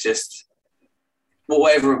Mourinho is just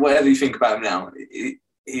whatever you think about him now, he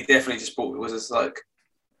definitely just was this like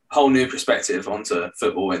whole new perspective onto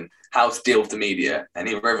football and how to deal with the media, and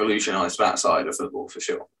he revolutionised that side of football for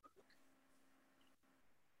sure.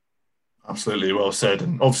 Absolutely, well said.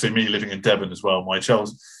 And obviously, me living in Devon as well,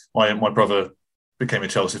 my brother became a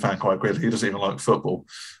Chelsea fan quite quickly. He doesn't even like football,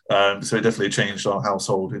 so it definitely changed our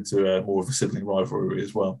household into more of a sibling rivalry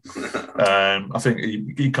as well. I think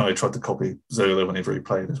he kind of tried to copy Zola whenever he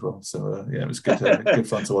played as well. So it was good, good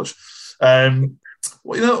fun to watch.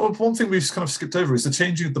 One thing we've kind of skipped over is the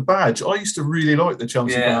changing of the badge. I used to really like the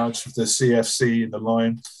Chelsea badge with the CFC and the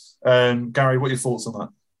lion. Gary, what are your thoughts on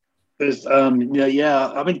that?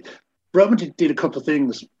 I mean, Roman did a couple of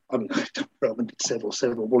things. I mean, Roman did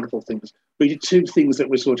several wonderful things. But he did two things that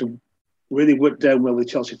were sort of really worked down well with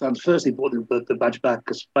Chelsea fans. First, he brought the badge back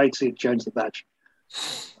because Bates had changed the badge.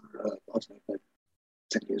 I don't know, like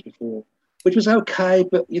 10 years before, which was okay,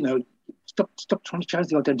 but stop trying to change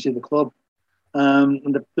the identity of the club.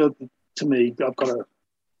 And to me, I've got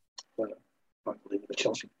the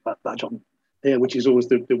Chelsea badge on here, which is always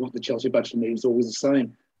the Chelsea badge to me is always the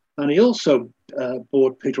same. And he also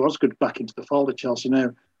brought Peter Osgood back into the fold at Chelsea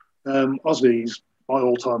now. Osgood is my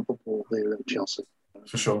all-time football hero at Chelsea.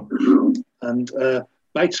 For sure. And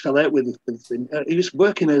Bates fell out with him. He was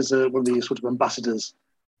working as one of the sort of ambassadors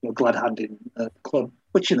glad handing club,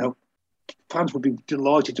 which fans would be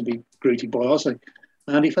delighted to be greeted by Ozzy.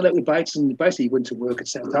 And he fell out with Bates, and basically he went to work at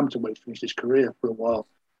Southampton where he finished his career for a while.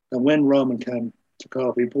 And when Roman took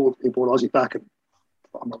over, he brought Ozzy back, and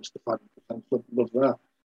I'm obviously the fan loved that as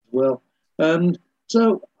well. And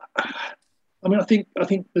so, I mean, I think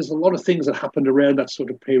there's a lot of things that happened around that sort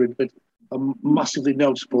of period that are massively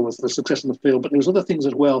noticeable as the success on the field. But there's other things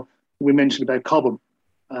as well we mentioned about Cobham,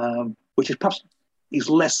 which is perhaps is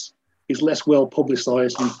less well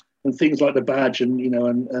publicised, and things like the badge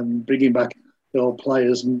and bringing back the old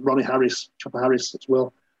players and Ronnie Harris, Chopper Harris as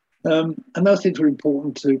well. And those things were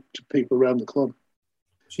important to people around the club.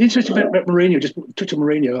 The interesting about Mourinho, just touch on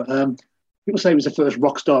Mourinho, people say he was the first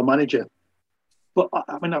rock star manager. But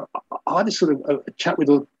I had this sort of a chat with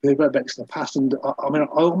other people about this in the past, and I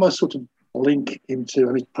almost sort of link into,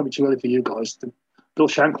 and it's probably too early for you guys, Bill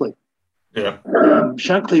Shankly. Yeah.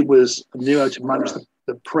 Shankly knew how to manage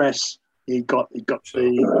the press. He got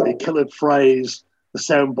the killer phrase, the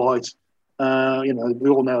soundbite. We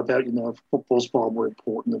all know about, football's far more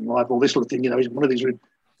important than life, all this sort of thing. He's one of these,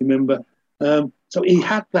 remember. So he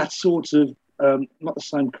had that sort of, not the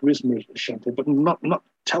same charisma as Shankly, but not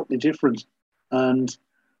totally different. And,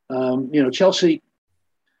 Chelsea,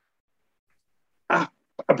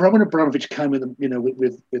 when Abramovich came with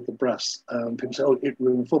the brass, people say, it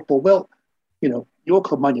ruined football. Well, your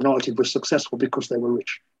club, Man United, was successful because they were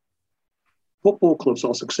rich. Football clubs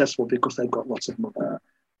are successful because they've got lots of money.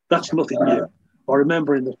 That's nothing new. I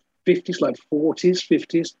remember in the 50s, like 40s,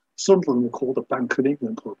 50s, Sunderland were called the Bank of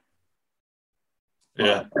England club.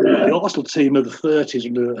 Yeah. The Arsenal team of the 30s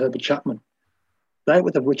under Herbert Chapman, they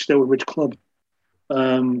were a rich club.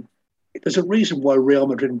 There's a reason why Real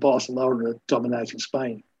Madrid and Barcelona are dominating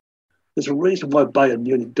Spain. There's a reason why Bayern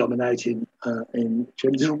Munich dominating in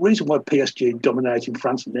Germany. There's a reason why PSG dominating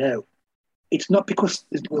France now. It's not because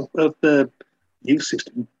of the youth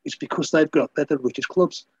system. It's because they're the richest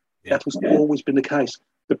clubs. Yeah. That has always been the case.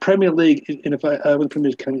 The Premier League, when the Premier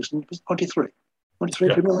League came, was 93. 93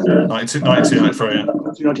 yeah. Premier League?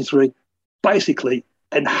 1993. Basically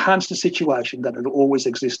enhanced the situation that had always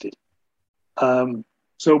existed.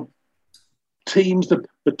 So teams, the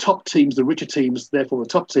top teams, the richer teams, therefore the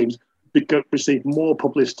top teams, received more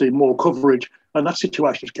publicity, more coverage, and that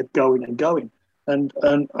situation just kept going and going. And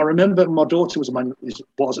I remember my daughter was and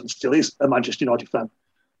still is a Manchester United fan.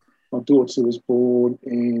 My daughter was born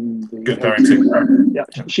in the... Good parenting. Yeah,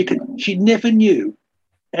 she never knew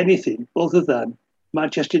anything other than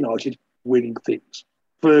Manchester United winning things.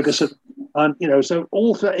 Ferguson, and so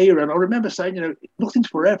all through that era. And I remember saying, nothing's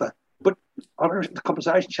forever. But I remember the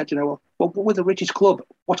conversation she said, well, we're the richest club.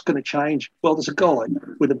 What's going to change? Well, there's a guy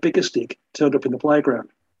with a bigger stick turned up in the playground.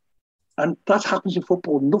 And that happens in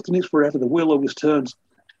football. Nothing is forever. The wheel always turns.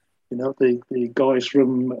 The guys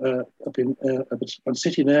from up in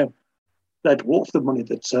City now, they dwarf the money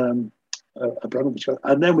that Abramovich got.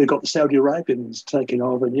 And then we've got the Saudi Arabians taking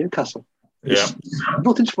over Newcastle. Yeah.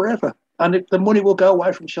 Nothing's forever. And the money will go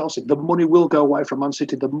away from Chelsea. The money will go away from Man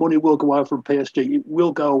City. The money will go away from PSG. It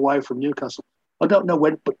will go away from Newcastle. I don't know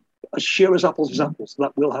when, but as sure as apples is apples,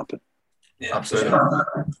 that will happen. Yeah, absolutely.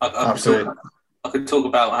 Sure. Absolutely. I could talk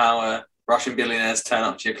about how Russian billionaires turn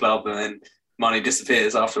up to your club and then money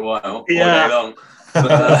disappears after a while, all day long.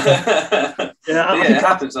 But, it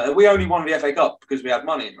happens. Like, we only won the FA Cup because we had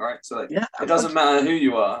money, right? So it doesn't matter who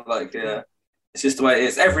you are. It's just the way it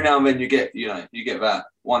is. Every now and then you get that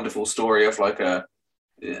wonderful story of like a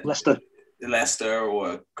Leicester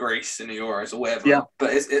or Greece in the Euros or whatever. Yeah.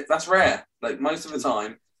 But that's rare. Like most of the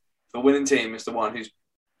time, the winning team is the one who's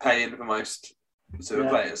paying the most to the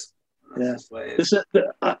players. That's the way it is.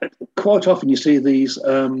 Quite often you see these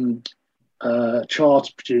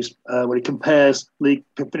charts produced where it compares league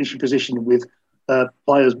finishing position with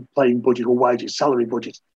players' playing budget or wages, salary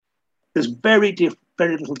budget. There's very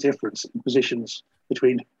little difference in positions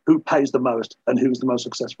between who pays the most and who's the most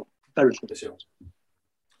successful. Very little.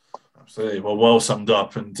 Absolutely. Well summed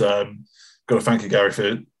up. And got to thank you, Gary,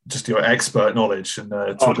 for just your expert knowledge and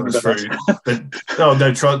talking us through.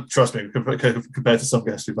 Trust me, compared to some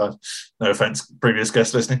guests we've had, no offence, previous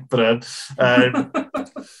guests listening, but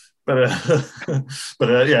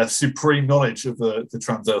supreme knowledge of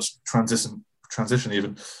the transition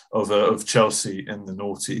even of Chelsea in the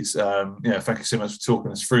noughties. Thank you so much for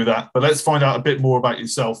talking us through that. But let's find out a bit more about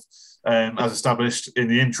yourself. As established in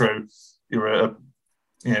the intro, you're an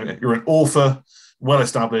author, well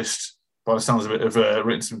established. By the sounds of it, have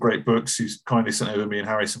written some great books. You kindly sent over me and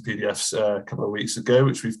Harry some PDFs a couple of weeks ago,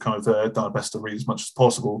 which we've kind of done our best to read as much as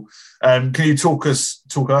possible. Can you talk us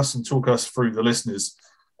through the listeners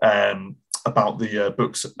about the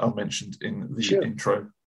books I mentioned in the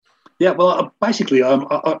intro? Yeah, well, basically, I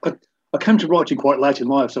came to writing quite late in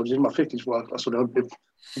life, so I was in my 50s when I sort of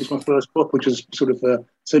finished my first book, which was sort of a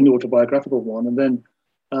semi-autobiographical one. And then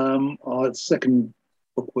our second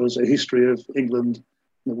book was a history of England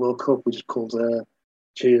in the World Cup, which is called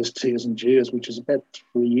Cheers, Tears and Jeers, which is about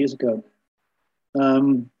 3 years ago.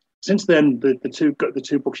 Since then, the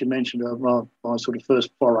two books you mentioned are my sort of first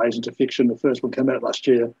forays into fiction. The first one came out last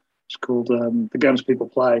year. It's called The Games People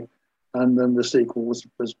Play, and then the sequel was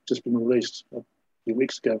just been released a few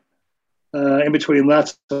weeks ago. In between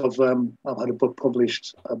that, I've had a book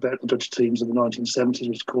published about the Dutch teams of the 1970s,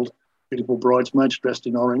 which is called Beautiful Bridesmaids Dressed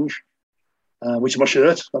in Orange, which is my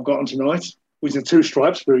shirt I've got on tonight, with the 2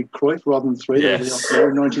 stripes, very Cruyff, rather than 3, in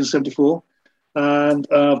 1974. And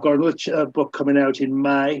I've got another book coming out in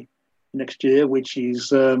May next year, which is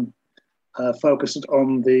focused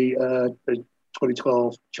on the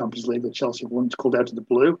 2012 Champions League that Chelsea won. It's called Out of the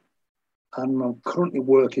Blue. And I'm currently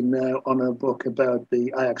working now on a book about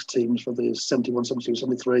the Ajax teams for the 71, 72,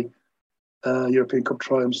 73 European Cup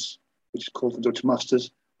triumphs, which is called the Dutch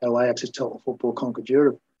Masters, how Ajax's total football conquered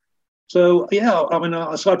Europe. So, yeah, I mean,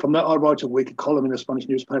 aside from that, I write a weekly column in a Spanish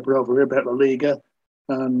newspaper over here about La Liga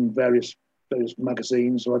and various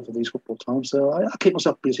magazines right for these football times. So I keep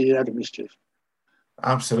myself busy out of mischief.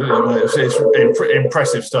 Absolutely. Well, it's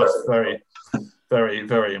impressive stuff. Very, very,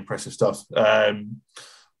 very impressive stuff.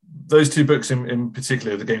 Those 2 books in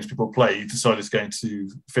particular, The Games People Play, you decided to go into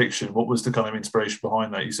fiction. What was the kind of inspiration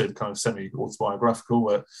behind that? You said kind of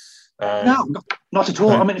semi-autobiographical. No, not at all.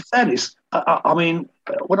 No. I mean, in fairness, I mean,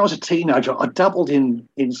 when I was a teenager, I dabbled in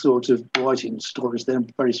sort of writing stories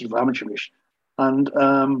then, very sort of amateurish. And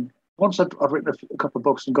once I'd written a couple of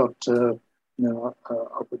books and got, I've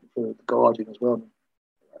written for The Guardian as well,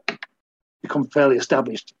 become fairly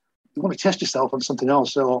established. You want to test yourself on something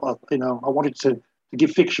else. So, I wanted to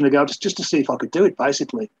give fiction a go just to see if I could do it,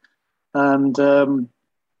 basically. And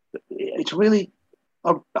it's really,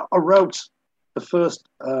 I wrote the first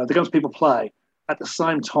The Games People Play at the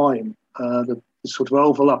same time that sort of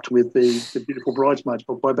overlapped with the Beautiful Bridesmaids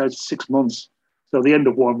book by about 6 months. So the end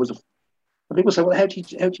of one was and people say, well, how do you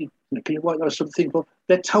can you write that sort of thing? Well,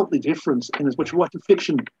 they're totally different in as much writing a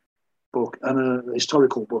fiction book and a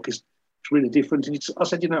historical book is really different. And I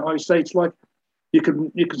said it's like you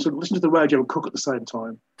can sort of listen to the radio and cook at the same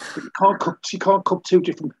time. But you can't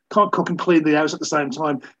cook and clean the house at the same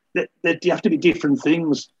time. They have to be different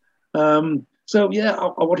things. So yeah,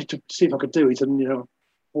 I wanted to see if I could do it, and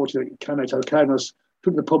fortunately it came out okay. And I was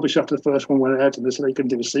talking to the publisher after the first one went out, and they said you can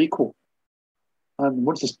do a sequel. And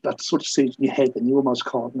once that sort of seeds in your head, then you almost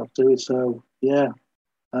can't not do it. So yeah,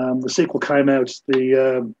 the sequel came out.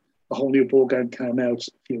 The whole new ball game came out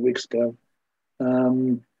a few weeks ago.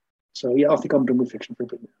 So yeah, I think I'm done with fiction for a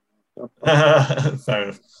bit now. Fair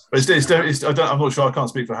enough. But I'm not sure. I can't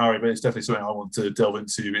speak for Harry, but it's definitely something I want to delve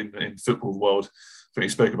into in football world. I think we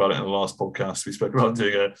spoke about it in the last podcast. We spoke about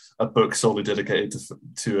doing a book solely dedicated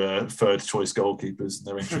to third choice goalkeepers and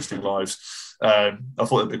their interesting lives. I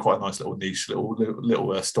thought it'd be quite a nice little niche,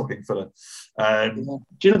 little stocking filler. Do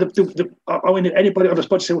you know I mean, anybody on the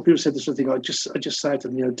spot, several people said this sort of thing. I just say to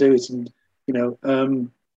them, do it, and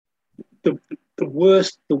the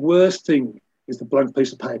worst thing is the blank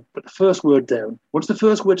piece of paper. But the first word down. Once the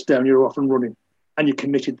first word's down, you're off and running, and you're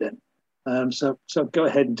committed then. So go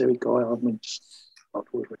ahead and do it, guy. I mean,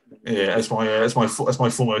 yeah, as my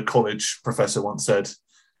former college professor once said,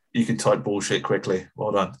 you can type bullshit quickly.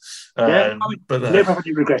 Well done. But never have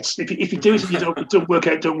any regrets. If you do it and it don't work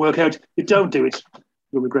out. You don't do it,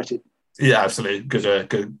 you'll regret it. Yeah, absolutely.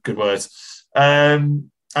 Good words. And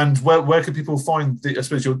where can people find? I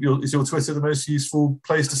suppose is your Twitter the most useful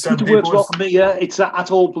place to send people? It works well for me. Yeah, it's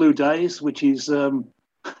at All Blue Days, which is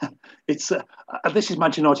it's this is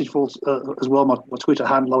Manchester United fault as well. My Twitter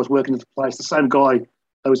handle. I was working at the place. The same guy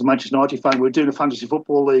who was a Manchester United fan. We were doing a fantasy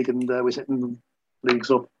football league, and we're setting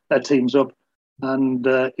leagues up, teams up, and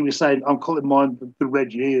he was saying, "I'm calling mine the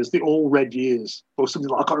Red Years, the All Red Years, or something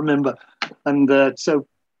like I can't remember." And so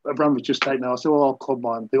Abraham was just taking. I said, "Well, I'll call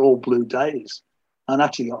mine the All Blue Days." And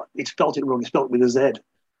actually, it spelled it wrong. He spelled it with a Z.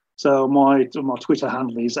 So my Twitter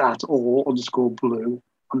handle is at all_blue_days,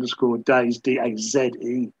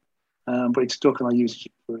 DAZE. But it's stuck, and I use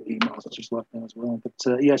it for emails. That's just like that as well. But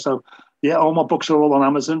all my books are all on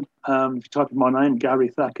Amazon. If you type in my name, Gary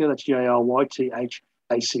Thacker, that's GaryThacker.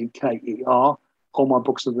 All my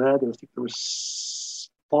books are there. I think there was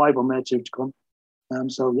 5 on there to come.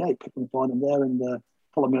 People can find them there, and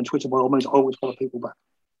follow me on Twitter by all means. I always follow people back.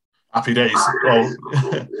 Happy days. Well,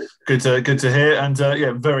 good to hear, and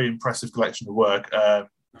very impressive collection of work.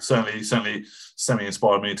 certainly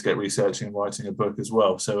semi-inspired me to get researching and writing a book as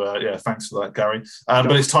well. So, thanks for that, Gary.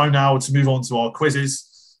 But it's time now to move on to our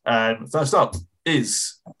quizzes. First up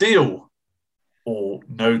is deal or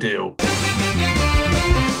no deal.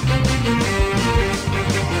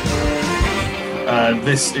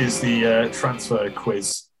 This is the transfer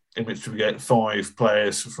quiz in which we get 5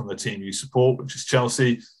 players from the team you support, which is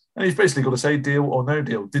Chelsea. And you've basically got to say deal or no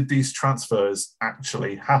deal. Did these transfers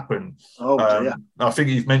actually happen? I think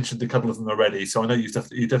you've mentioned a couple of them already, so I know you're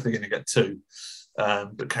definitely going to get 2.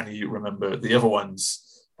 But can you remember the other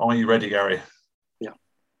ones? Are you ready, Gary? Yeah.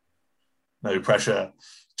 No pressure.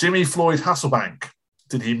 Jimmy Floyd Hasselbank.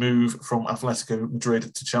 Did he move from Atletico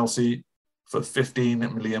Madrid to Chelsea for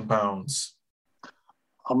 £15 million?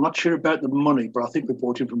 I'm not sure about the money, but I think we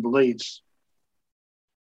bought him from Leeds.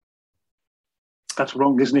 That's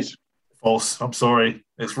wrong, isn't it? False. I'm sorry.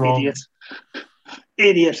 It's wrong.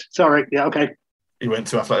 Idiot. Sorry. Yeah, okay. He went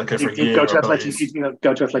to Atletico for a year. Go to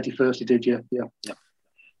Atletico first, he did, yeah.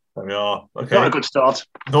 There we are. Okay. Not a good start.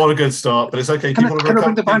 Not a good start, but it's okay. Can I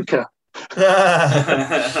bring the banker?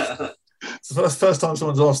 It's the first time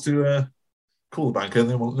someone's asked to call the banker, and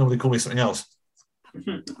they will normally call me something else.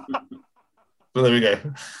 But there we go.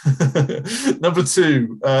 Number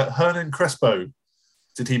 2, Hernan Crespo.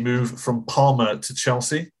 Did he move from Parma to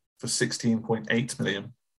Chelsea for 16.8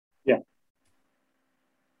 million? Yeah.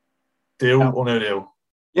 Deal or no deal?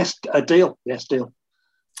 Yes, a deal. Yes, deal.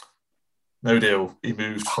 No deal. He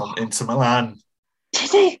moved from Inter Milan.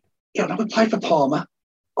 Did he? Yeah, never played for Parma.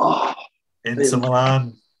 Oh, Inter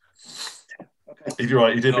Milan. Okay. You're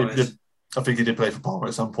right. He did. I think he did play for Parma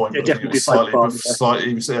at some point. Yeah, definitely slightly. Parma,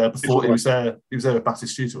 He was there before. He was there with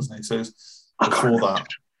Batistuta, wasn't he? So it was before that.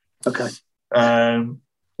 Okay.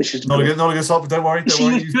 This is not a good start, but don't worry.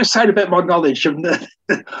 You were saying about my knowledge. I'm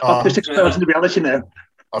just exposing the reality now.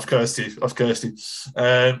 I've cursed you.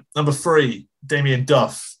 Number 3, Damien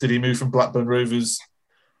Duff. Did he move from Blackburn Rovers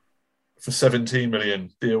for 17 million?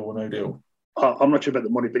 Deal or no deal? I'm not sure about the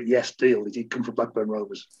money, but yes, deal. He did come from Blackburn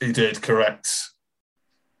Rovers. He did, correct.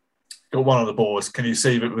 Got one on the board. Can you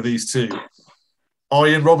save it with these 2?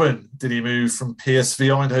 Arjen Robben. Did he move from PSV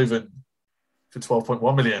Eindhoven for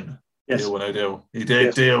 12.1 million? Yes. Deal or no deal? He did.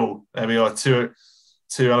 Yes. Deal. There we are. 2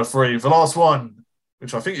 out of 3. The last one,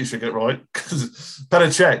 which I think you should get right, because Petr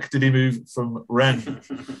Cech. Did he move from Rennes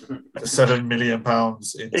for £7 million?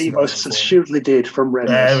 He most assuredly did from Rennes.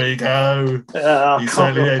 There we go. I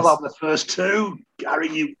can't pull up the first 2. Gary,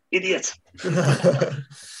 you idiot. 3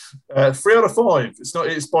 out of 5.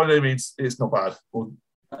 It's by no means. It's not bad.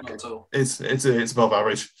 Not at all. It's above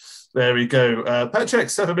average. There we go. Petr Cech,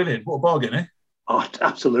 7 million. What a bargain, eh? Oh,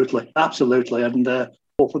 absolutely. And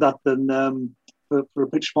more for that than for a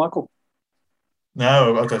pitch Michael.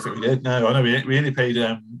 No, I don't think we did. No, I know we only paid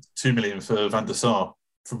 2 million for Van der Sar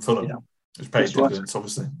from Fulham, which paid dividends,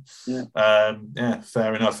 obviously. Yeah.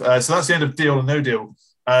 Fair enough. So that's the end of deal and no deal.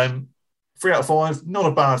 3 out of 5, not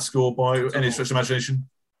a bad score by any stretch of imagination,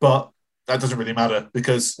 but that doesn't really matter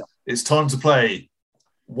because it's time to play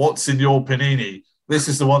What's in Your Panini. This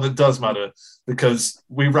is the one that does matter because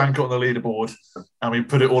we rank it on the leaderboard and we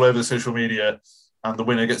put it all over social media and the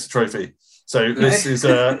winner gets a trophy. So this is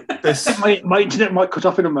this. My internet might cut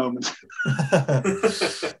off in a moment.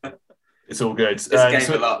 It's all good. It's a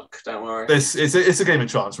game of luck. Don't worry. It's a game of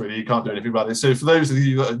chance, really. You can't do anything about it. So for those of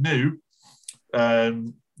you that are new,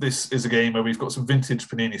 this is a game where we've got some vintage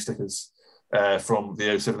Panini stickers from the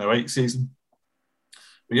 07-08 season.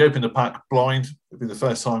 We open the pack blind. It'll be the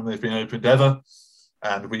first time they've been opened ever.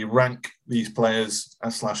 And we rank these players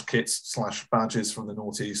as /kits/badges from the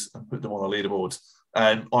noughties and put them on a leaderboard.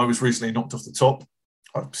 I was recently knocked off the top.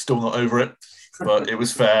 I'm still not over it, but it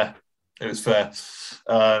was fair.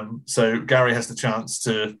 So Gary has the chance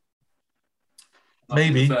to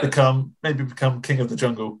maybe become king of the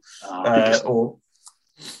jungle, or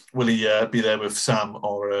will he be there with Sam,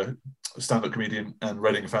 or a stand-up comedian and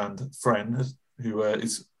Reading fan friend who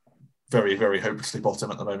is very, very hopelessly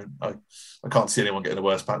bottom at the moment. I can't see anyone getting a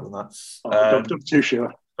worse pack than that. I'm not too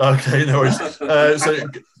sure. Okay, no worries. So,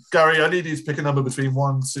 Gary, I need you to pick a number between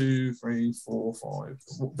 1, 2, 3, 4,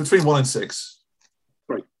 5. Between 1 and 6.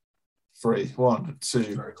 3. 1,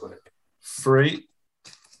 2, Very quick. 3.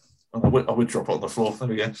 And I would drop it on the floor. There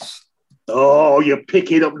we go. Oh, you're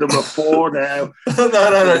picking up number 4 now.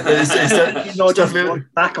 No. It's definitely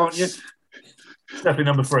back on you. It's definitely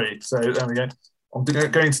number 3. So there we go. I'm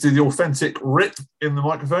going to do the authentic rip in the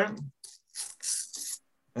microphone.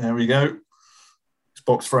 There we go. It's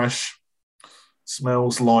box fresh.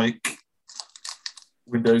 Smells like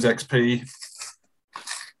Windows XP.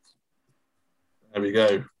 There we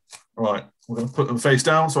go. Right, we're going to put them face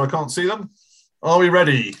down so I can't see them. Are we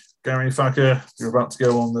ready? Gary Thacker, you're about to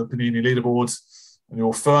go on the Panini leaderboard, and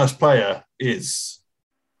your first player is...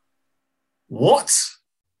 What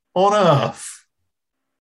on earth?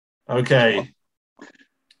 Okay.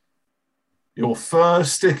 Your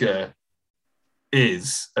first sticker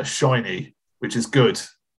is a shiny, which is good.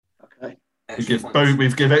 Okay. We give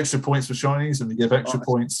extra points for shinies, and we give extra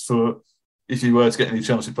points for if you were to get any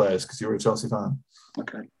Chelsea players because you're a Chelsea fan.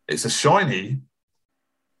 Okay. It's a shiny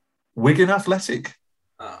Wigan Athletic.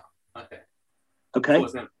 Oh, okay. Okay. I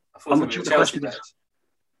thought it was a Chelsea players.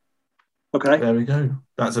 Okay. There we go.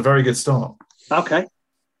 That's a very good start. Okay.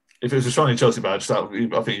 If it was a shiny Chelsea badge, I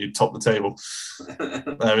think you'd top the table.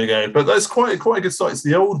 There we go. But that's quite a good start. It's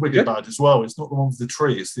the old Wigan badge as well. It's not the one with the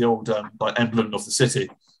tree. It's the old emblem of the city,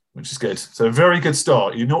 which is good. So a very good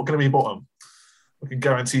start. You're not going to be bottom. I can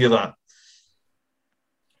guarantee you that.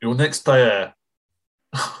 Your next player...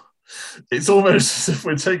 It's almost as if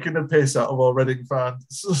we're taking the piss out of our Reading fan,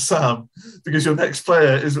 Sam, because your next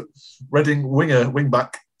player is Reading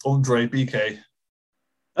wingback, Andre BK.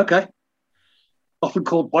 Okay. Often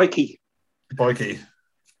called Bikey. Bikey.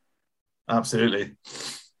 Absolutely.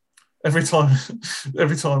 Every time,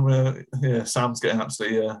 Sam's getting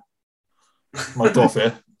absolutely mugged off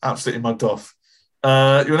here. Absolutely mugged off.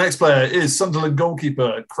 Your next player is Sunderland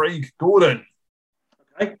goalkeeper, Craig Gordon.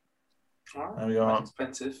 Okay. There we are.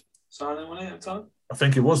 Expensive signing, wasn't it, at the time? I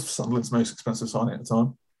think it was Sunderland's most expensive signing at the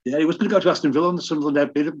time. Yeah, he was going to go to Aston Villa and the Sunderland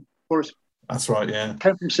outbid him for it. That's right, yeah.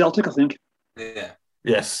 Came from Celtic, I think. Yeah.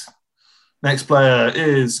 Yes. Next player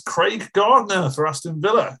is Craig Gardner for Aston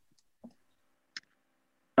Villa.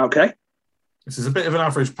 Okay. This is a bit of an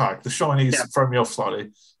average pack. The shinies throw me off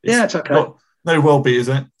slightly. It's okay. No world beaters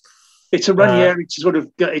in it. It's a Ranieri. It's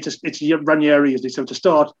a Ranieri, isn't it? So to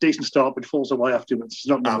start, decent start, but falls away afterwards. It's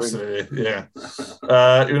not absolutely, yeah.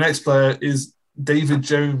 Your next player is David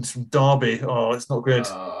Jones from Derby. Oh, it's not good.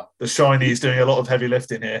 The shiny's doing a lot of heavy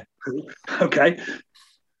lifting here. Okay.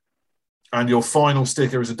 And your final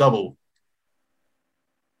sticker is a double.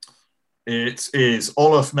 It is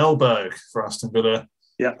Olaf Melberg for Aston Villa.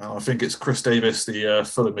 Yeah. And I think it's Chris Davis, the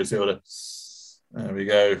Fulham midfielder. There we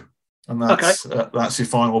go. And that's your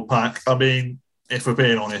final pack. I mean, if we're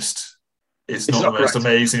being honest, it's not the most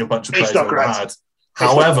amazing a bunch of players I've ever had.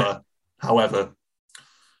 However,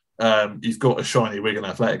 you've got a shiny Wigan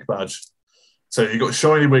Athletic badge. So you've got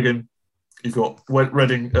shiny Wigan, you've got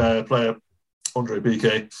Reading player Andre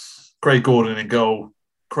BK, Craig Gordon in goal,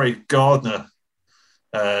 Craig Gardner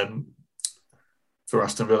for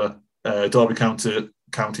Aston Villa, Derby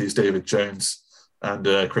County's David Jones,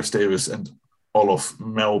 and Chris Davis and Olaf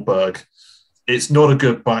Melberg. It's not a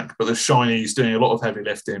good back, but the shiny's doing a lot of heavy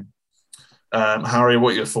lifting. Harry,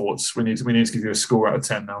 what are your thoughts? We need to give you a score out of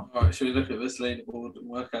 10 now. All right, should we look at this leaderboard and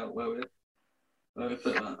work out where we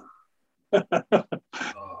put that?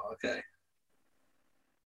 Okay.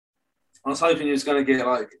 I was hoping you was going to get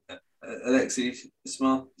like Alexi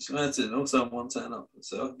Smertin or someone turn up.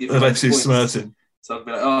 So I'll give you Alexi Smertin. So I'll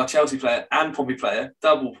be like, Chelsea player and Pompey player,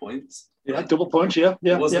 double points. Yeah, double points. Yeah.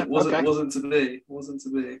 Wasn't to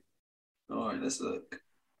be. All right, let's look.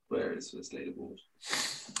 Where is this leaderboard?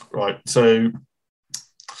 Right, so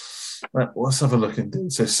let's have a look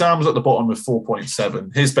indeed. So Sam's at the bottom with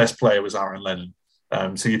 4.7. His best player was Aaron Lennon.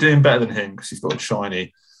 So you're doing better than him because he's got a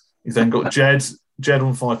shiny. You've then got Jed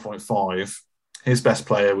on 5.5. His best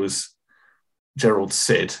player was Gerald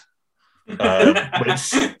Sid.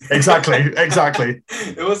 Which exactly.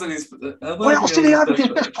 It wasn't his. Well, still his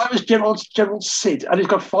best player was Gerald Sid, and he's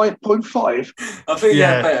got 5.5. I think he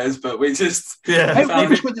had betters, but we just we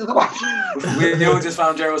all just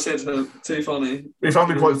found Gerald Sid too funny. We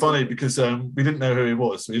found it quite funny because we didn't know who he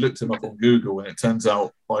was, so we looked him up on Google, and it turns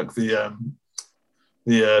out like the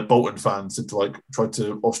Bolton fans had tried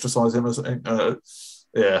to ostracize him or something.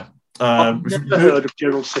 I've never heard of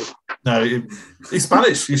Gerald Sid. No, he's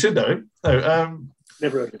Spanish. You should know him. No,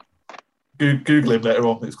 never heard of him. Google him later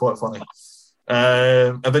on. It's quite funny.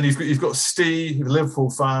 And then you've got Steve, a Liverpool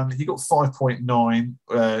fan. He got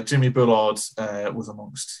 5.9. Jimmy Bullard was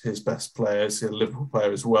amongst his best players. He's a Liverpool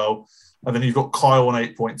player as well. And then you've got Kyle on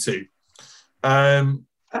 8.2. Hang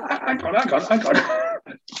on.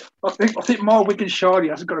 I think my Wigan shiny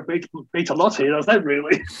hasn't got to beat a lot here, has that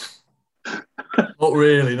really? Not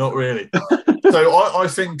really. So I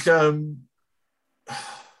think,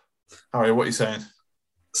 Harry, what are you saying?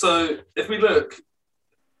 So if we look,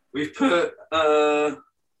 we've put. I've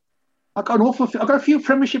got a few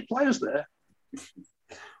Premiership players there.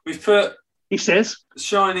 We've put. He says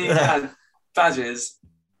shiny badges.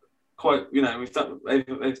 Quite,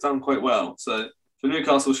 they've done quite well. So for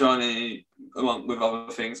Newcastle shiny, along with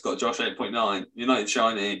other things, got Josh 8.9. United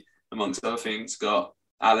shiny amongst other things, got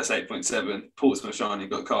Alice 8.7, Portsmouth Shiny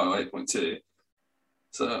got Kyle 8.2.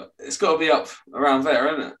 So it's got to be up around there,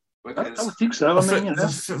 isn't it? Because I would think so.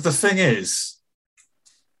 The thing is,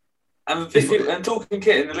 and Talking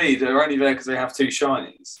Kit in the lead are only there because they have 2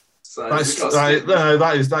 shinies. So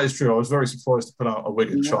that is true. I was very surprised to put out a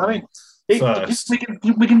Wigan shiny. First. We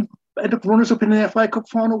can end up runners up in the FA Cup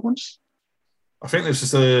final once. I think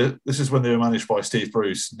this is when they were managed by Steve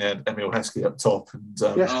Bruce and they had Emil Heskey up top and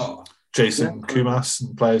Jason Kumas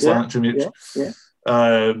and players like that, Jimmy.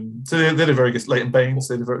 So they did a very good. Leighton Baines,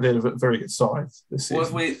 they did a very good side this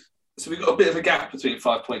season. So we've got a bit of a gap between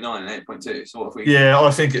 5.9 and 8.2. So what if we? Yeah, I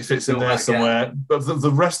think it fits in there somewhere. Gap. But the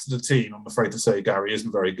rest of the team, I'm afraid to say, Gary,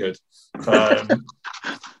 isn't very good. It's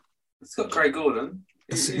got Craig Gordon.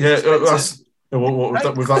 With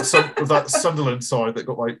that Sunderland side that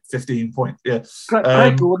got like 15 points. Yeah,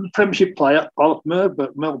 Craig Gordon, Premiership player. Oliver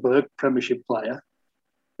Melberg, Premiership player.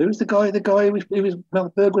 Who's the guy? The guy who was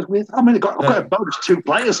Melberg was with. I mean, I've got a bonus 2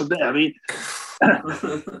 players from there. I mean,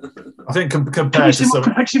 I think compared to some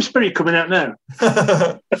competitive spirit coming out now.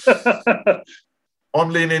 I'm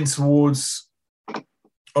leaning towards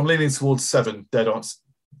 7 dead on,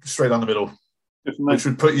 straight down the middle, which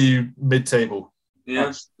would put you mid-table. Yeah,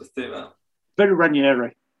 let's do that. Very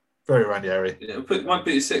Ranieri. Yeah, might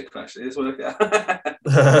put you 6th actually. Let's work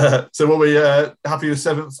out. So, what we happy with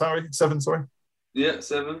 7th, Harry? 7, sorry. Yeah,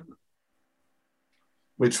 7.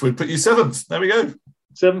 Which would put you 7th. There we go.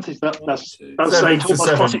 7th is that's saying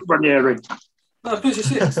classic Ranieri. No, it puts you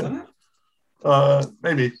 6th, doesn't it?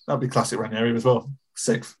 Maybe that'd be classic Ranieri as well.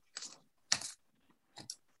 6th.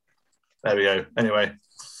 There we go. Anyway,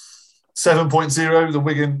 7.0. The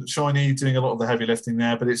Wigan shiny doing a lot of the heavy lifting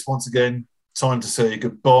there, but it's once again time to say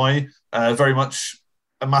goodbye. Very much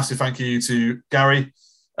a massive thank you to Gary.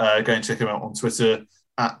 Go and check him out on Twitter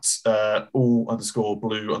at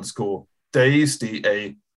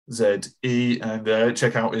all_blue_days, DAZE, and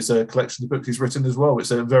check out his collection of books he's written as well.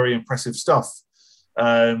 It's very impressive stuff.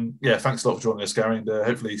 Thanks a lot for joining us, Gary, and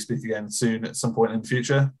hopefully speak again soon at some point in the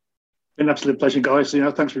future. Been an absolute pleasure, guys.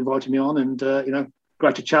 Thanks for inviting me on, and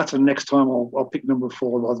great to chat. And next time I'll pick number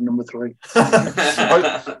 4 rather than number 3. Fair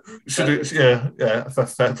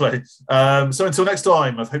play. So until next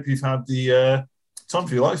time, I hope you've had the time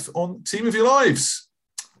of your life on Team of Your Lives.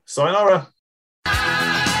 Sayonara.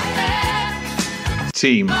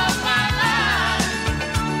 Team.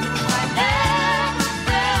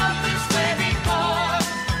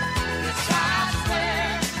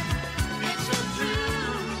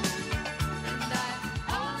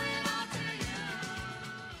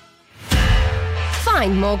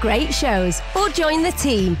 Find more great shows or join the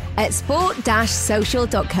team at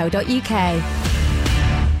sport-social.co.uk.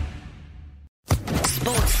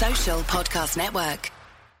 Sports Social Podcast Network.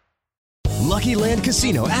 Lucky Land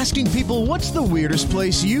Casino, asking people, what's the weirdest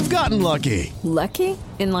place you've gotten lucky? Lucky?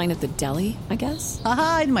 In line at the deli, I guess?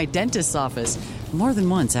 Aha, in my dentist's office. More than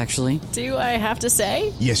once, actually. Do I have to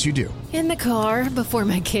say? Yes, you do. In the car before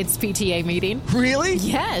my kids' PTA meeting. Really?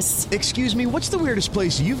 Yes. Excuse me, what's the weirdest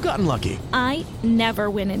place you've gotten lucky? I never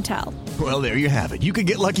win and tell. Well, there you have it. You can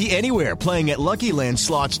get lucky anywhere, playing at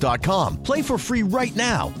LuckyLandSlots.com. Play for free right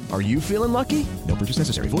now. Are you feeling lucky? No purchase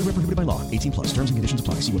necessary. Void where prohibited by law. 18+. Terms and conditions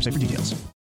apply. See website for details.